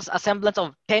still has a semblance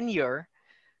of tenure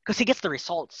because he gets the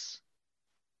results.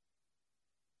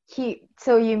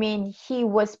 So you mean he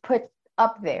was put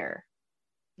up there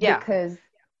Yeah. because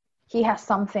he has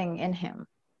something in him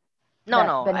No, that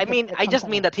no. I benefits mean, the I just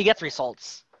mean company. that he gets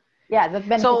results. Yeah, that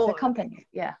benefits the So company.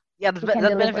 Yeah, yeah, he can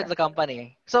that benefits deliver. the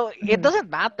company. So it Hmm. doesn't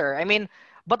matter. I mean,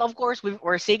 but of course,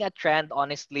 we're seeing a trend,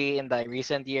 honestly, in the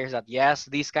recent years that yes,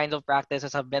 these kinds of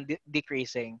practices have been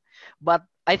decreasing. But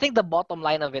I think the bottom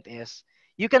line of it is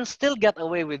you can still get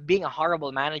away with being a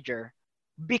horrible manager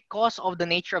because of the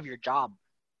nature of your job.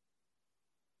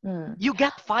 Mm. You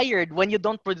get fired when you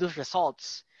don't produce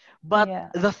results. But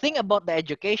Yeah, the thing about the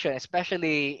education,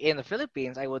 especially in the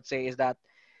Philippines, I would say, is that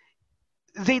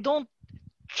they don't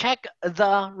check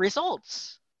the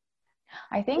results,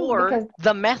 I think or because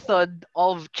the method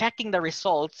of checking the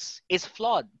results is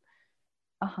flawed.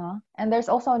 and there's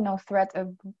also no threat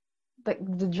of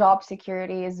the job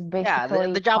security is Yeah, the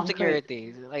basically job concrete.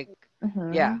 security, like,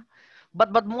 yeah. Mm-hmm.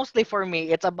 But mostly for me,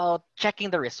 it's about checking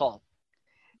the result.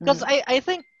 Because Mm. I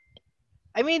think,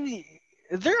 I mean,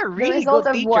 there are The really result good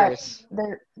of what? teachers.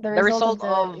 The The result of result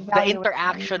the of the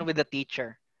interaction evaluation. with the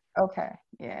teacher. Okay.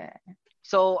 Yeah.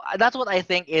 So that's what I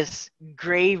think is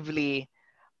gravely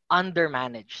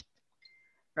undermanaged,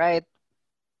 right?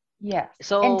 Yes.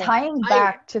 And So tying I,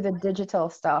 back to the digital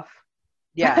stuff.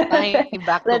 yeah, tying back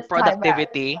to Let's tie back.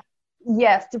 productivity,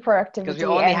 Yes, to because we productivity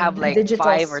only and have the like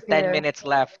digital 5 or 10 sphere. minutes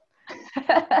left.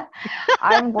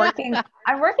 I'm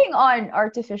working on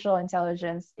artificial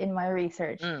intelligence in my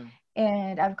research, Mm,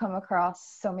 and I've come across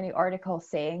so many articles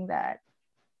saying that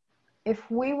if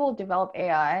we will develop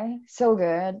AI so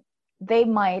good, they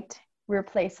might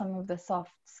replace some of the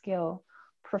soft skill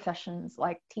professions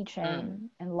like mm, teaching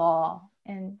and law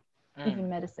and mm, even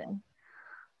medicine.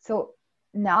 So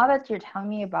now that you're telling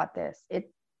me about this,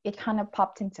 it kind of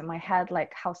popped into my head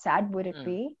like how sad would it mm.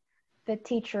 be that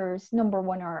teachers number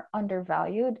one are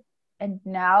undervalued and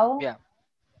now Yeah,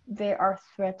 they are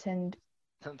threatened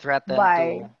threatened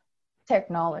by to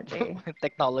technology.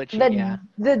 technology. Yeah.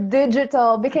 The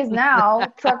digital because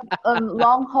now truck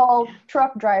long haul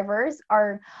truck drivers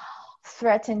are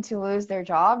threatened to lose their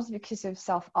jobs because of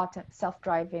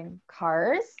self-driving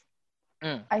cars.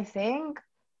 Mm, I think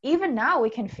even now we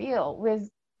can feel with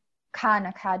Khan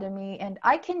Academy, and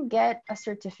I can get a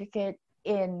certificate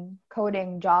in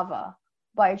coding Java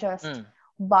by just mm.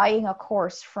 buying a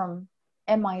course from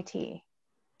MIT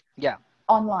Yeah.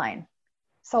 online.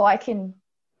 So I can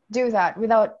do that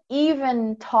without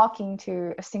even talking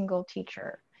to a single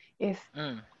teacher. If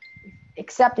Mm,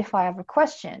 except if I have a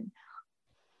question,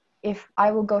 if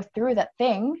I will go through that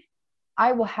thing,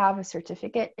 I will have a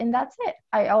certificate and that's it.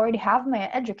 I already have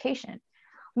my education.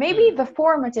 Maybe mm, the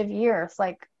formative years,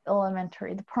 like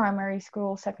elementary, the primary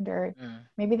school, secondary, mm,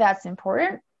 maybe that's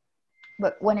important.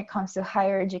 But when it comes to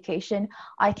higher education,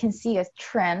 I can see a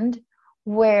trend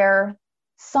where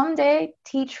someday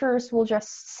teachers will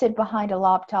just sit behind a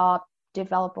laptop,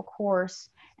 develop a course,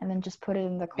 and then just put it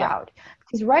in the yeah. cloud.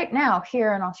 Because right now,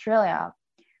 here in Australia,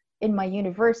 in my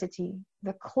university,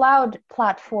 the cloud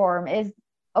platform is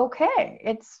okay.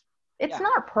 It's Yeah.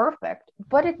 not perfect,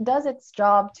 but it does its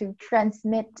job to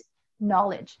transmit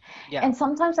knowledge. Yeah. And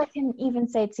sometimes I can even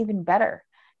say it's even better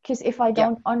because if I Yeah.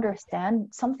 don't understand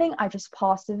something, I just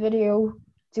pause the video,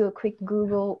 do a quick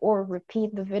Google, or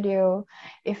repeat the video.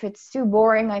 If it's too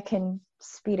boring, I can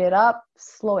speed it up,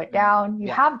 slow it Mm, down. You yeah.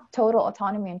 have total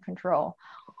autonomy and control.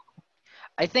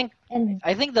 I think And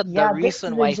I think that the yeah, this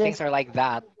is reason the why things gist. are like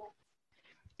that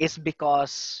is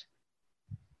because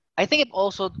I think it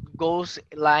also goes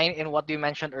line in what you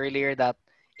mentioned earlier, that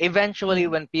eventually Mm,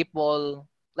 when people,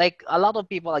 like a lot of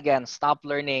people again, stop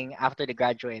learning after they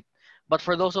graduate. But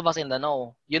for those of us in the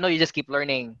know, you just keep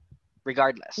learning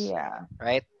regardless, yeah.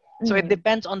 right? So it Mm,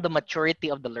 depends on the maturity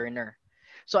of the learner.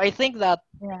 So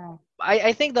yeah.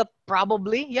 I think that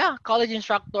probably, yeah, college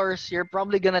instructors,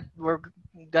 we're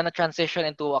gonna transition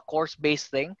into a course based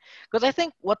thing, because I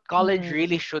think what college Mm,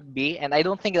 really should be, and I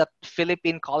don't think that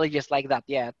Philippine college is like that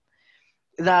yet,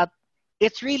 that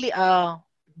it's really a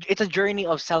journey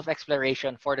of self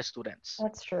exploration for the students,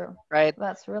 that's true. right?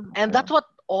 That's really And that's true. what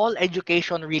all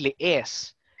education really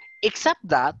is. Except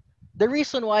that the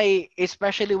reason why,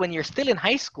 especially when you're still in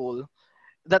high school,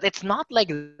 that it's not like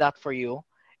that for you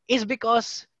is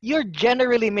because you're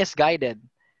generally misguided.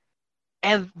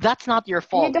 And that's not your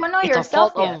And you fault. don't know It's a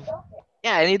yourself fault yet. of,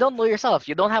 yeah, and you don't know yourself.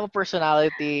 You don't have a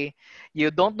personality.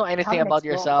 You don't know You anything haven't about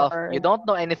yourself. You explored. don't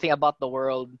know anything about the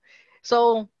world.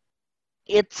 So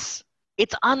it's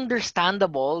it's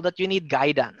understandable that you need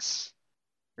guidance,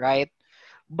 right?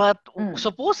 But Mm.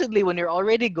 supposedly when you're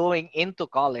already going into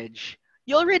college,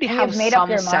 you already And have you've made up some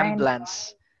your mind.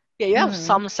 semblance. Yeah, you have Mm.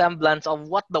 some semblance of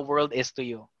what the world is to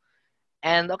you.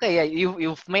 And okay, yeah,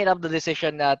 you've made up the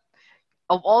decision that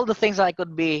of all the things that I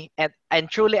could be, and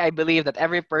truly I believe that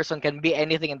every person can be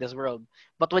anything in this world.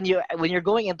 But when you're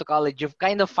going into college, you've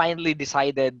kind of finally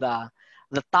decided the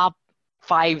top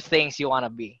five things you want to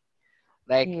be.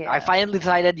 Like I Yeah. finally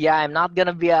decided, yeah, I'm not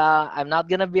gonna be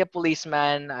a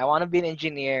policeman. I want to be an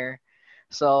engineer.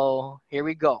 So here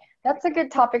we go. That's a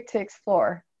good topic to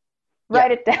explore. Yeah.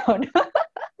 Write it down.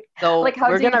 So Like,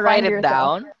 how we're do you gonna write find it yourself?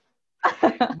 down.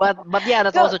 But yeah,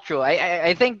 that's So, also true.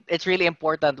 I think it's really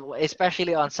important,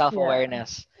 especially on self yeah.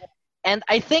 awareness. And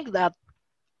I think that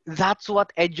that's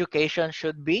what education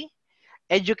should be.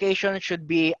 Education should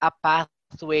be a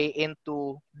pathway into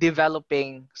developing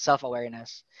self-awareness.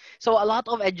 So a lot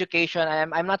of education,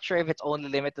 I'm not sure if it's only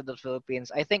limited to the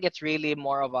Philippines. I think it's really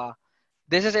more of a,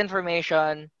 this is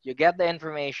information, you get the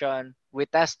information, we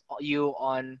test you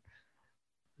on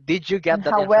did you get And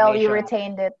that how well you information.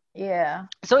 retained it. Yeah.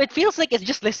 So it feels like it's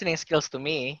just listening skills to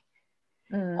me,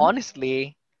 Mm.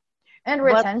 honestly. And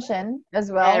But retention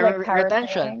as yeah, well, like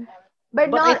retention. parroting.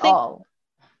 But But I not think, all.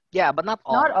 yeah, but not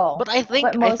Not all. all. But I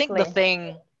But think the mostly.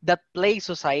 thing that plays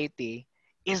society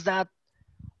is that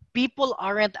people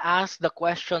aren't asked the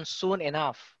question soon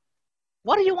enough.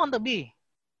 What do you want to be?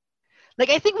 Like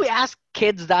I think we ask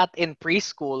kids that in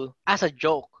preschool as a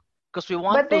joke because we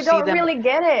want But to they see don't them. really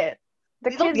get it.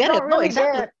 The They don't kids get don't it. No, really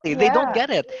exactly. get. They don't Yeah. get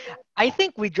it. I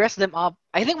think we dress them up.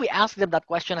 I think we ask them that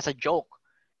question as a joke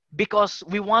because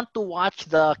we want to watch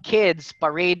the kids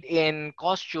parade in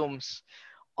costumes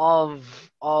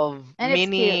of And it's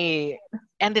cute. mini,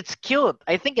 and it's cute.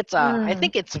 I Mm.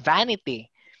 think it's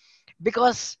vanity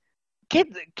because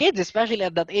kids especially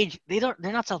at that age they're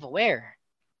not self-aware.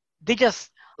 They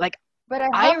just like But I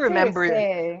I have to remember.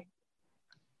 say,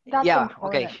 that's Yeah,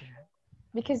 okay. important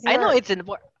because I know you're it's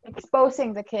important.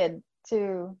 exposing the kid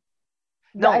to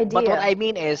the No, but what idea. I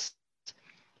mean is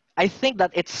I think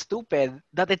that it's stupid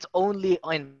that it's only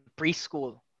in preschool.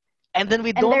 And then we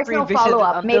don't And there's no revisit it follow up,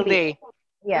 until maybe.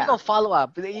 there's no Yeah.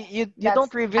 follow-up. You don't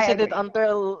That's, I revisit it agree.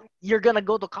 until you're gonna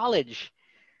go to college.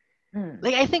 Mm.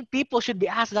 Like I think people should be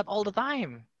asked that all the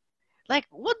time. Like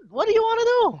what do you want to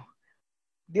do?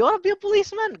 Do you want to be a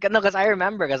policeman? No, because I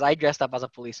remember because I dressed up as a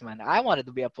policeman. I wanted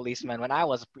to be a policeman when I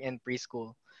was in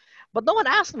preschool, but no one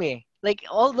asked me. Like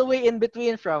all the way in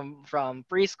between from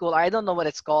preschool, I don't know what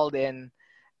it's called in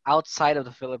outside of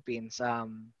the Philippines.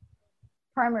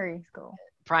 Primary school.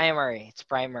 Primary. It's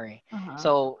primary. Uh-huh.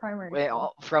 So Primary school.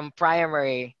 from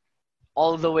primary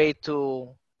all the way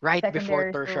to right before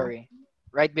Secondary school. tertiary.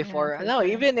 Right Yeah, before, no, tertiary.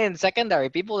 even in secondary,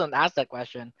 people don't ask that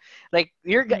question. Like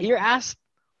you're Mm. asked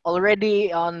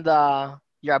already on the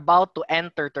you're about to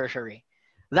enter tertiary.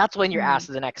 That's when you're Mm.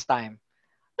 asked the next time.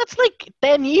 That's like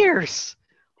 10 years.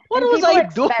 What And was people I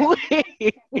expect,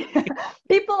 doing?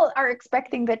 people are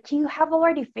expecting that you have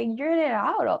already figured it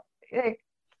out. Like,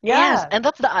 Yes, yeah, and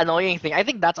that's the annoying thing. I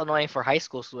think that's annoying for high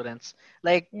school students.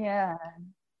 Like yeah.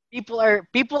 people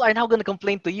are now going to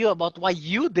complain to you about why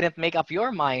you didn't make up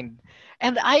your mind.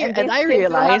 And And these I kids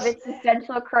will have realize,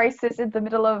 existential crisis in the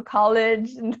middle of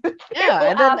college, and they yeah,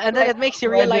 will ask and then like, it makes you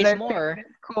 "Why did realize I pick more.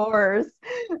 this course?"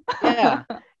 Yeah.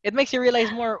 It makes you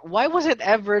realize more why was it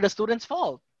ever the student's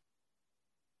fault?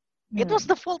 It was Hmm.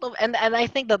 the fault of, and I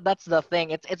think that that's the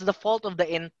thing. It's the fault of the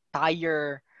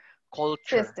entire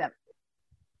culture. System.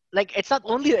 Like it's not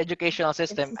only the educational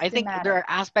It's system. I think there systematic. are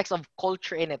aspects of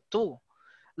culture in it too.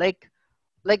 Like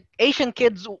Asian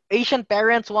kids, Asian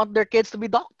parents want their kids to be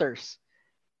doctors,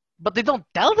 but they don't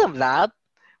tell them that.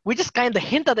 We just kind of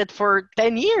hint at it for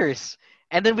 10 years.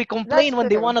 And then we That's complain when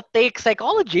they true. want to take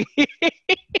psychology.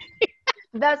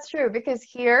 That's true because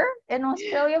here in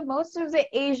Australia, most of the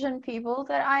Asian people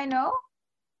that I know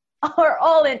are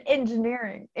all in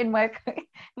engineering in my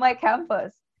my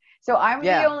campus. So I'm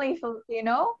the Yeah. only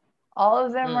Filipino. All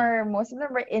of them Mm. are most of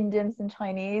them are Indians and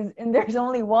Chinese, and there's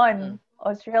only Mm. one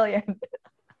Australian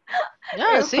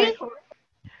Yeah, in my see? course.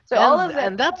 So all of them,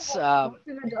 And that's most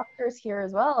of the doctors here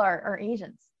as well are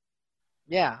Asians.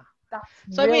 yeah. That's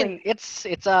So I mean, really it's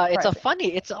a surprising.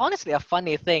 funny, it's honestly a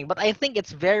funny thing, but I think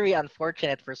it's very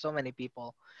unfortunate for so many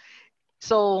people.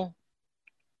 So,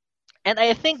 and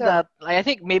So I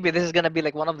think maybe this is going to be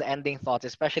like one of the ending thoughts,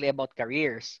 especially about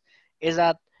careers, is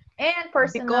that And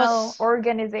personal because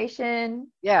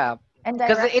organization yeah, and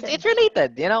because it's direction.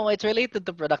 related, you know, it's related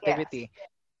to Yes. productivity.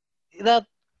 That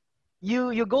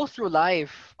you go through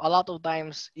life a lot of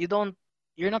times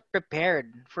you're not prepared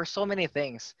for so many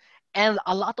things, and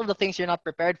a lot of the things you're not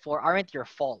prepared for aren't your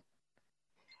fault.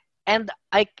 And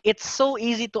it's so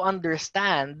easy to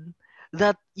understand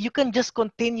that you can just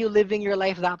continue living your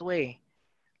life that way.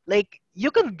 Like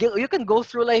you can go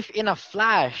through life in a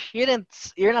flash.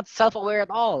 You're not self-aware at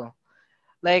all.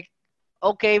 Like,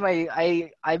 okay,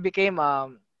 I became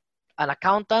an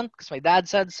accountant because my dad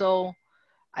said so.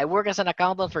 I work as an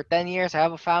accountant for 10 years. I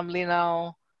have a family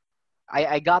now.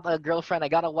 I got a girlfriend. I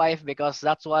got a wife because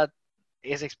that's what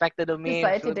is expected of me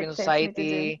in Society Philippine dictates me to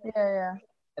do. society. Yeah, yeah.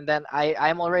 And then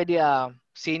I'm already a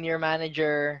senior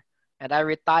manager, and I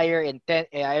retire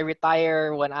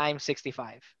when I'm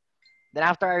 65. Then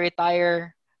after I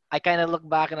retire, I kind of look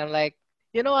back and I'm like,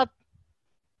 you know what?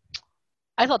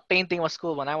 I thought painting was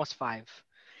cool when I was 5.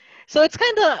 So it's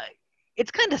kind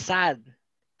of sad.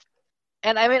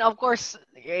 And I mean, of course,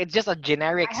 it's just a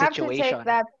generic I have to take situation.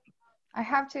 that. I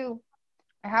have to.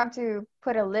 I have to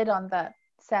put a lid on that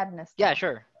sadness Yeah, though,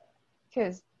 sure.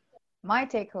 because my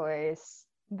takeaway is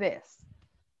this: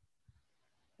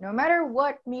 no matter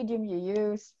what medium you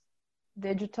use,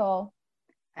 digital,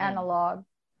 Mm, analog,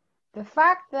 the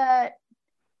fact that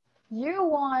you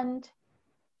want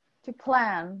to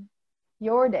plan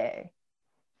your day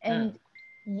mm, and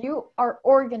you are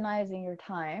organizing your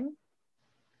time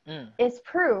mm. is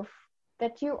proof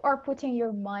that you are putting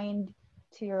your mind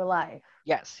to your life.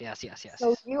 Yes, yes, yes, yes,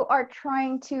 So yes. you are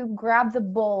trying to grab the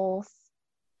bulls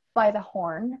by the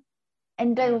horn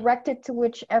and Mm, direct it to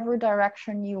whichever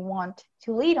direction you want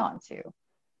to lead onto.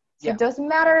 So yeah, it doesn't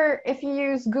matter if you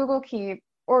use Google Keep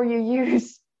or you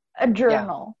use a yeah,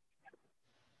 journal.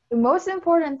 The most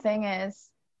important thing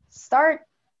is start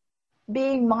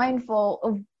being mindful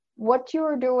of what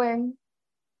you're doing,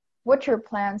 what your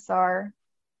plans are,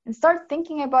 and start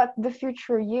thinking about the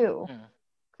future you. mm,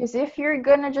 Because if you're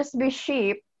gonna just be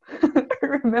sheep,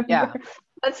 remember, yeah.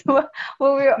 that's what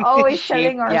we're always Sheep.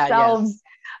 telling Yeah, yes. ourselves,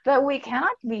 that we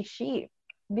cannot be sheep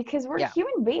because we're Yeah,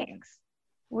 human beings.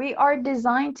 We are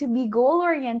designed to be goal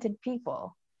oriented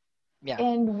people, yeah,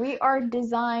 and we are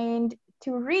designed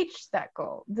to reach that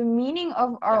goal. The meaning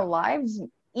of our yeah, lives,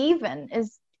 even,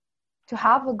 is to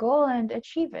have a goal and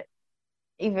achieve it.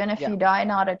 Even if yeah, you die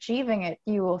not achieving it,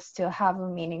 you will still have a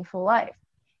meaningful life.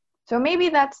 So maybe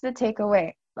that's the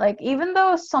takeaway. Like, even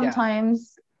though yeah,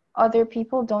 sometimes other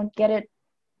people don't get it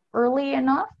early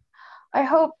enough, I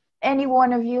hope any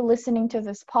one of you listening to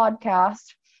this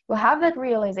podcast will have that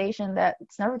realization that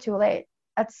it's never too late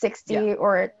at yeah. 60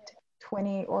 or at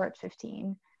 20 or at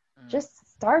 15. Mm, Just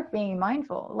start being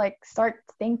mindful. Like, start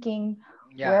thinking,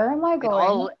 yeah. where am I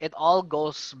going? It all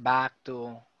goes back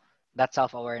to that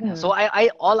self-awareness. So Hmm. I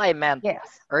all I meant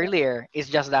Yes. earlier is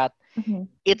just that Hmm.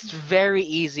 it's very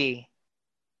easy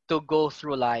to go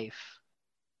through life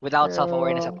without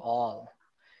self-awareness at True. all,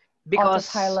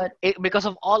 Autopilot. because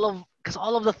all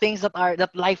of the things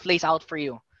that life lays out for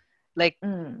you, like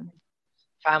Mm.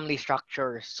 family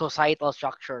structures, societal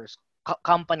structures,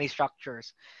 company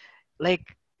structures. Like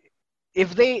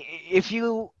if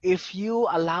you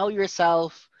allow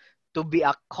yourself to be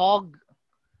a cog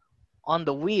on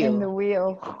the In the wheel,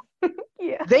 wheel.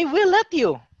 Yeah. they will let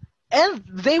you, and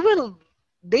they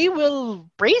will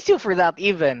praise you for that.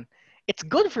 Even it's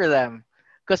good for them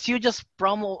because you just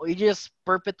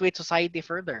perpetuate society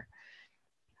further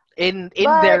in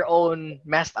But their own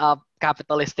messed up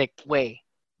capitalistic way.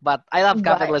 But I love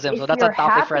capitalism, so if that's a you're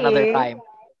topic for another happy, time.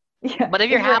 yeah, But if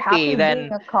you're if you're happy, happy being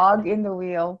then a cog in the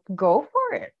wheel, go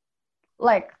for it.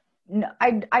 Like,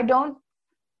 I don't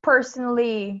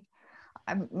personally,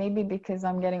 maybe because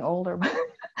I'm getting older, but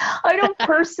I don't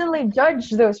personally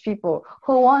judge those people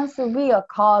who wants to be a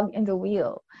cog in the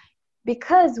wheel,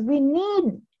 because we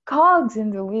need cogs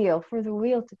in the wheel for the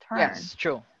wheel to turn. yes,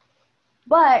 true.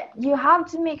 But you have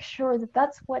to make sure that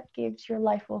that's what gives your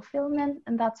life fulfillment,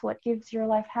 and that's what gives your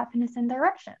life happiness and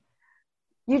direction.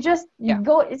 You just Yeah.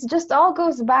 go, it's just all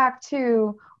goes back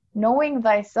to knowing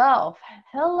thyself.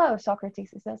 Hello,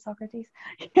 Socrates. Is that Socrates?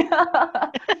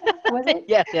 was it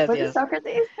Yes, yes, was it yes.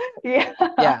 Socrates? Yeah.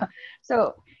 Yeah,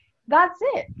 So that's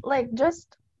it. Like,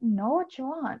 just know what you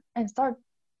want and start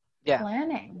yeah,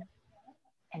 planning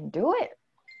and do it,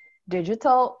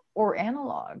 digital or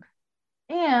analog.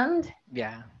 And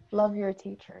yeah, love your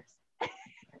teachers.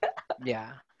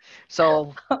 yeah.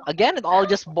 So again, it all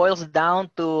just boils down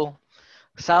to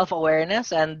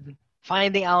self-awareness and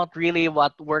finding out really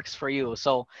what works for you.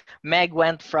 So Meg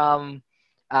went from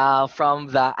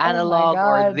the Oh my analog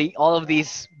or God. the all of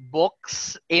these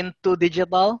books into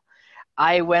digital.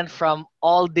 I went from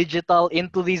all digital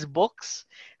into these books.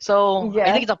 So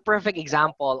I think Yes, it's a perfect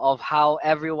example of how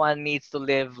everyone needs to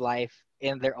live life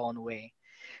in their own way.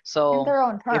 in So their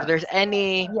own if there's terms.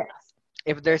 any, Yes.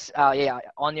 if there's, yeah,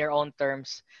 on your own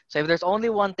terms. So if there's only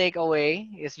one takeaway,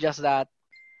 it's just that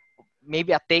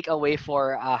maybe a takeaway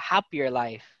for a happier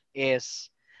life is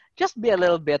just be a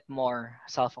little bit more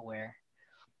self-aware.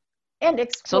 And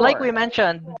So like we explore.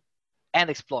 mentioned, and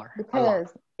explore a lot.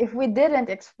 Because if we didn't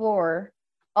explore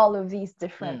all of these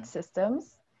different Mm,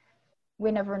 systems,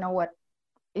 we never know what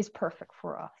is perfect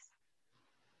for us.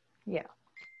 Yeah.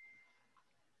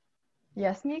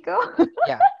 Yes, Nico?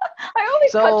 yeah. I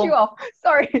only cut you So off.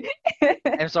 Sorry.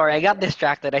 I'm sorry, I got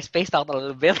distracted. I spaced out a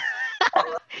little bit.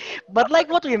 But like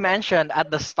what we mentioned at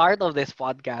the start of this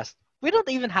podcast, we don't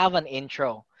even have an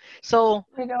intro. So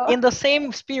You know? in the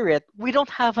same spirit, we don't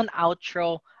have an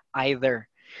outro either.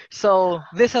 So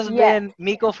this has Yes. been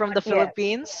Miko from the Yes.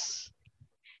 Philippines.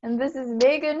 And this is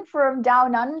Megan from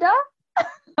Down Under.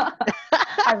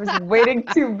 I was waiting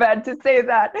too bad to say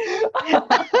that.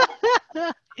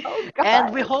 Oh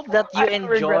And we God. hope that you I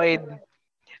regret enjoyed that.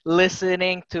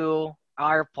 listening to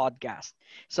our podcast.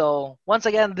 So, once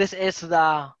again, this is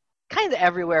the Kind of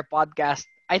Everywhere podcast.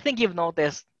 I think you've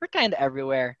noticed we're kind of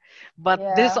everywhere, but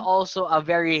this is Yeah. also a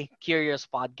very curious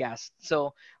podcast.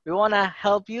 So, we want to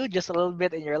help you just a little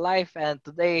bit in your life. And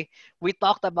today we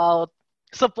talked about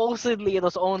supposedly it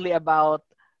was only about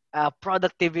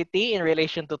productivity in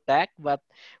relation to tech, but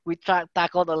we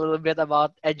tackled a little bit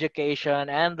about education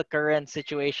and the current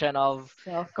situation of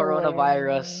Self-awareness.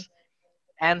 coronavirus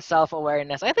and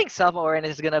self-awareness. I think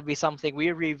self-awareness is gonna be something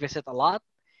we revisit a lot.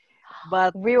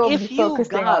 But We will be if you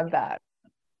focusing got, on that.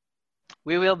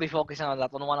 we will be focusing on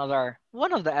that on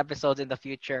one of the episodes in the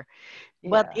future.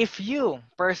 But Yeah. if you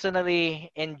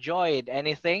personally enjoyed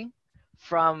anything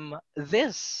from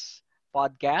this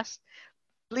podcast,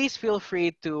 please feel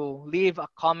free to leave a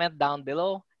comment down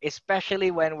below,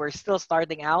 especially when we're still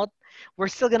starting out. We're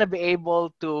still gonna be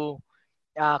able to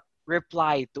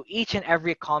reply to each and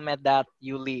every comment that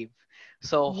you leave.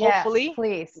 So Yes, hopefully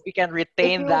please. we can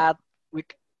If retain you, that we,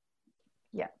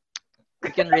 yeah,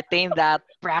 we can retain that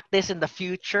practice in the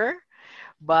future.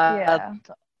 But yeah.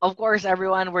 of course,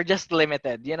 everyone, we're just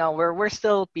limited. You know, we're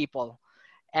still people.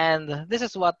 And this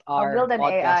is what I'll our build an podcast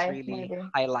AI, really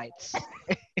maybe. highlights.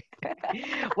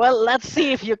 Well, let's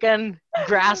see if you can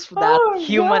grasp that Oh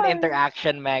human God.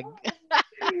 interaction, Meg.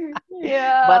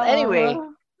 But anyway,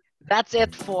 Yeah. that's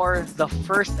it for the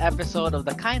first episode of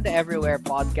the Kinda Everywhere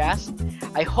podcast.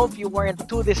 I hope you weren't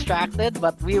too distracted,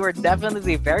 but we were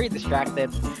definitely very distracted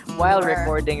We while were.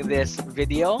 recording this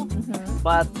video. Hmm.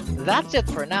 But that's it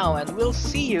for now, and we'll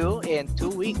see you in 2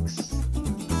 weeks.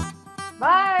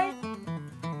 Bye.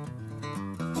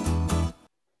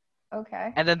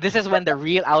 Okay. And then this is when the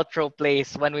real outro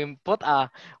plays when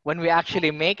when we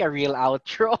actually make a real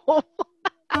outro.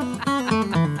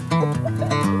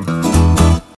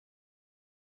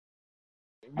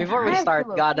 And Before we start,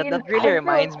 God, that really I'm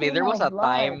reminds me. Filipino blood.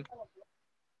 Time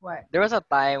What? there was a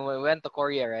time when we went to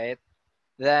Korea, right?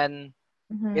 Then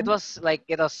Mm-hmm. it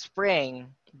was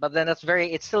spring, but then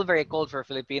it's still very cold for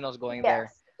Filipinos going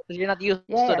there Yes. because you're not used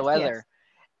to the Yes, weather. yes.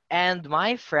 And my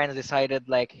friends decided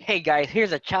like, hey guys,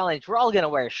 here's a challenge. We're all gonna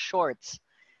wear shorts.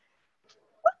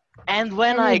 And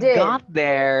when And you I did. got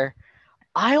there,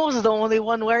 I was the only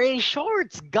one wearing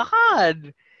shorts.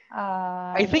 God,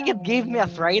 I think it gave me No.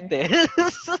 arthritis.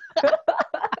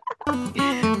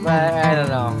 But I don't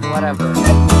know. Whatever.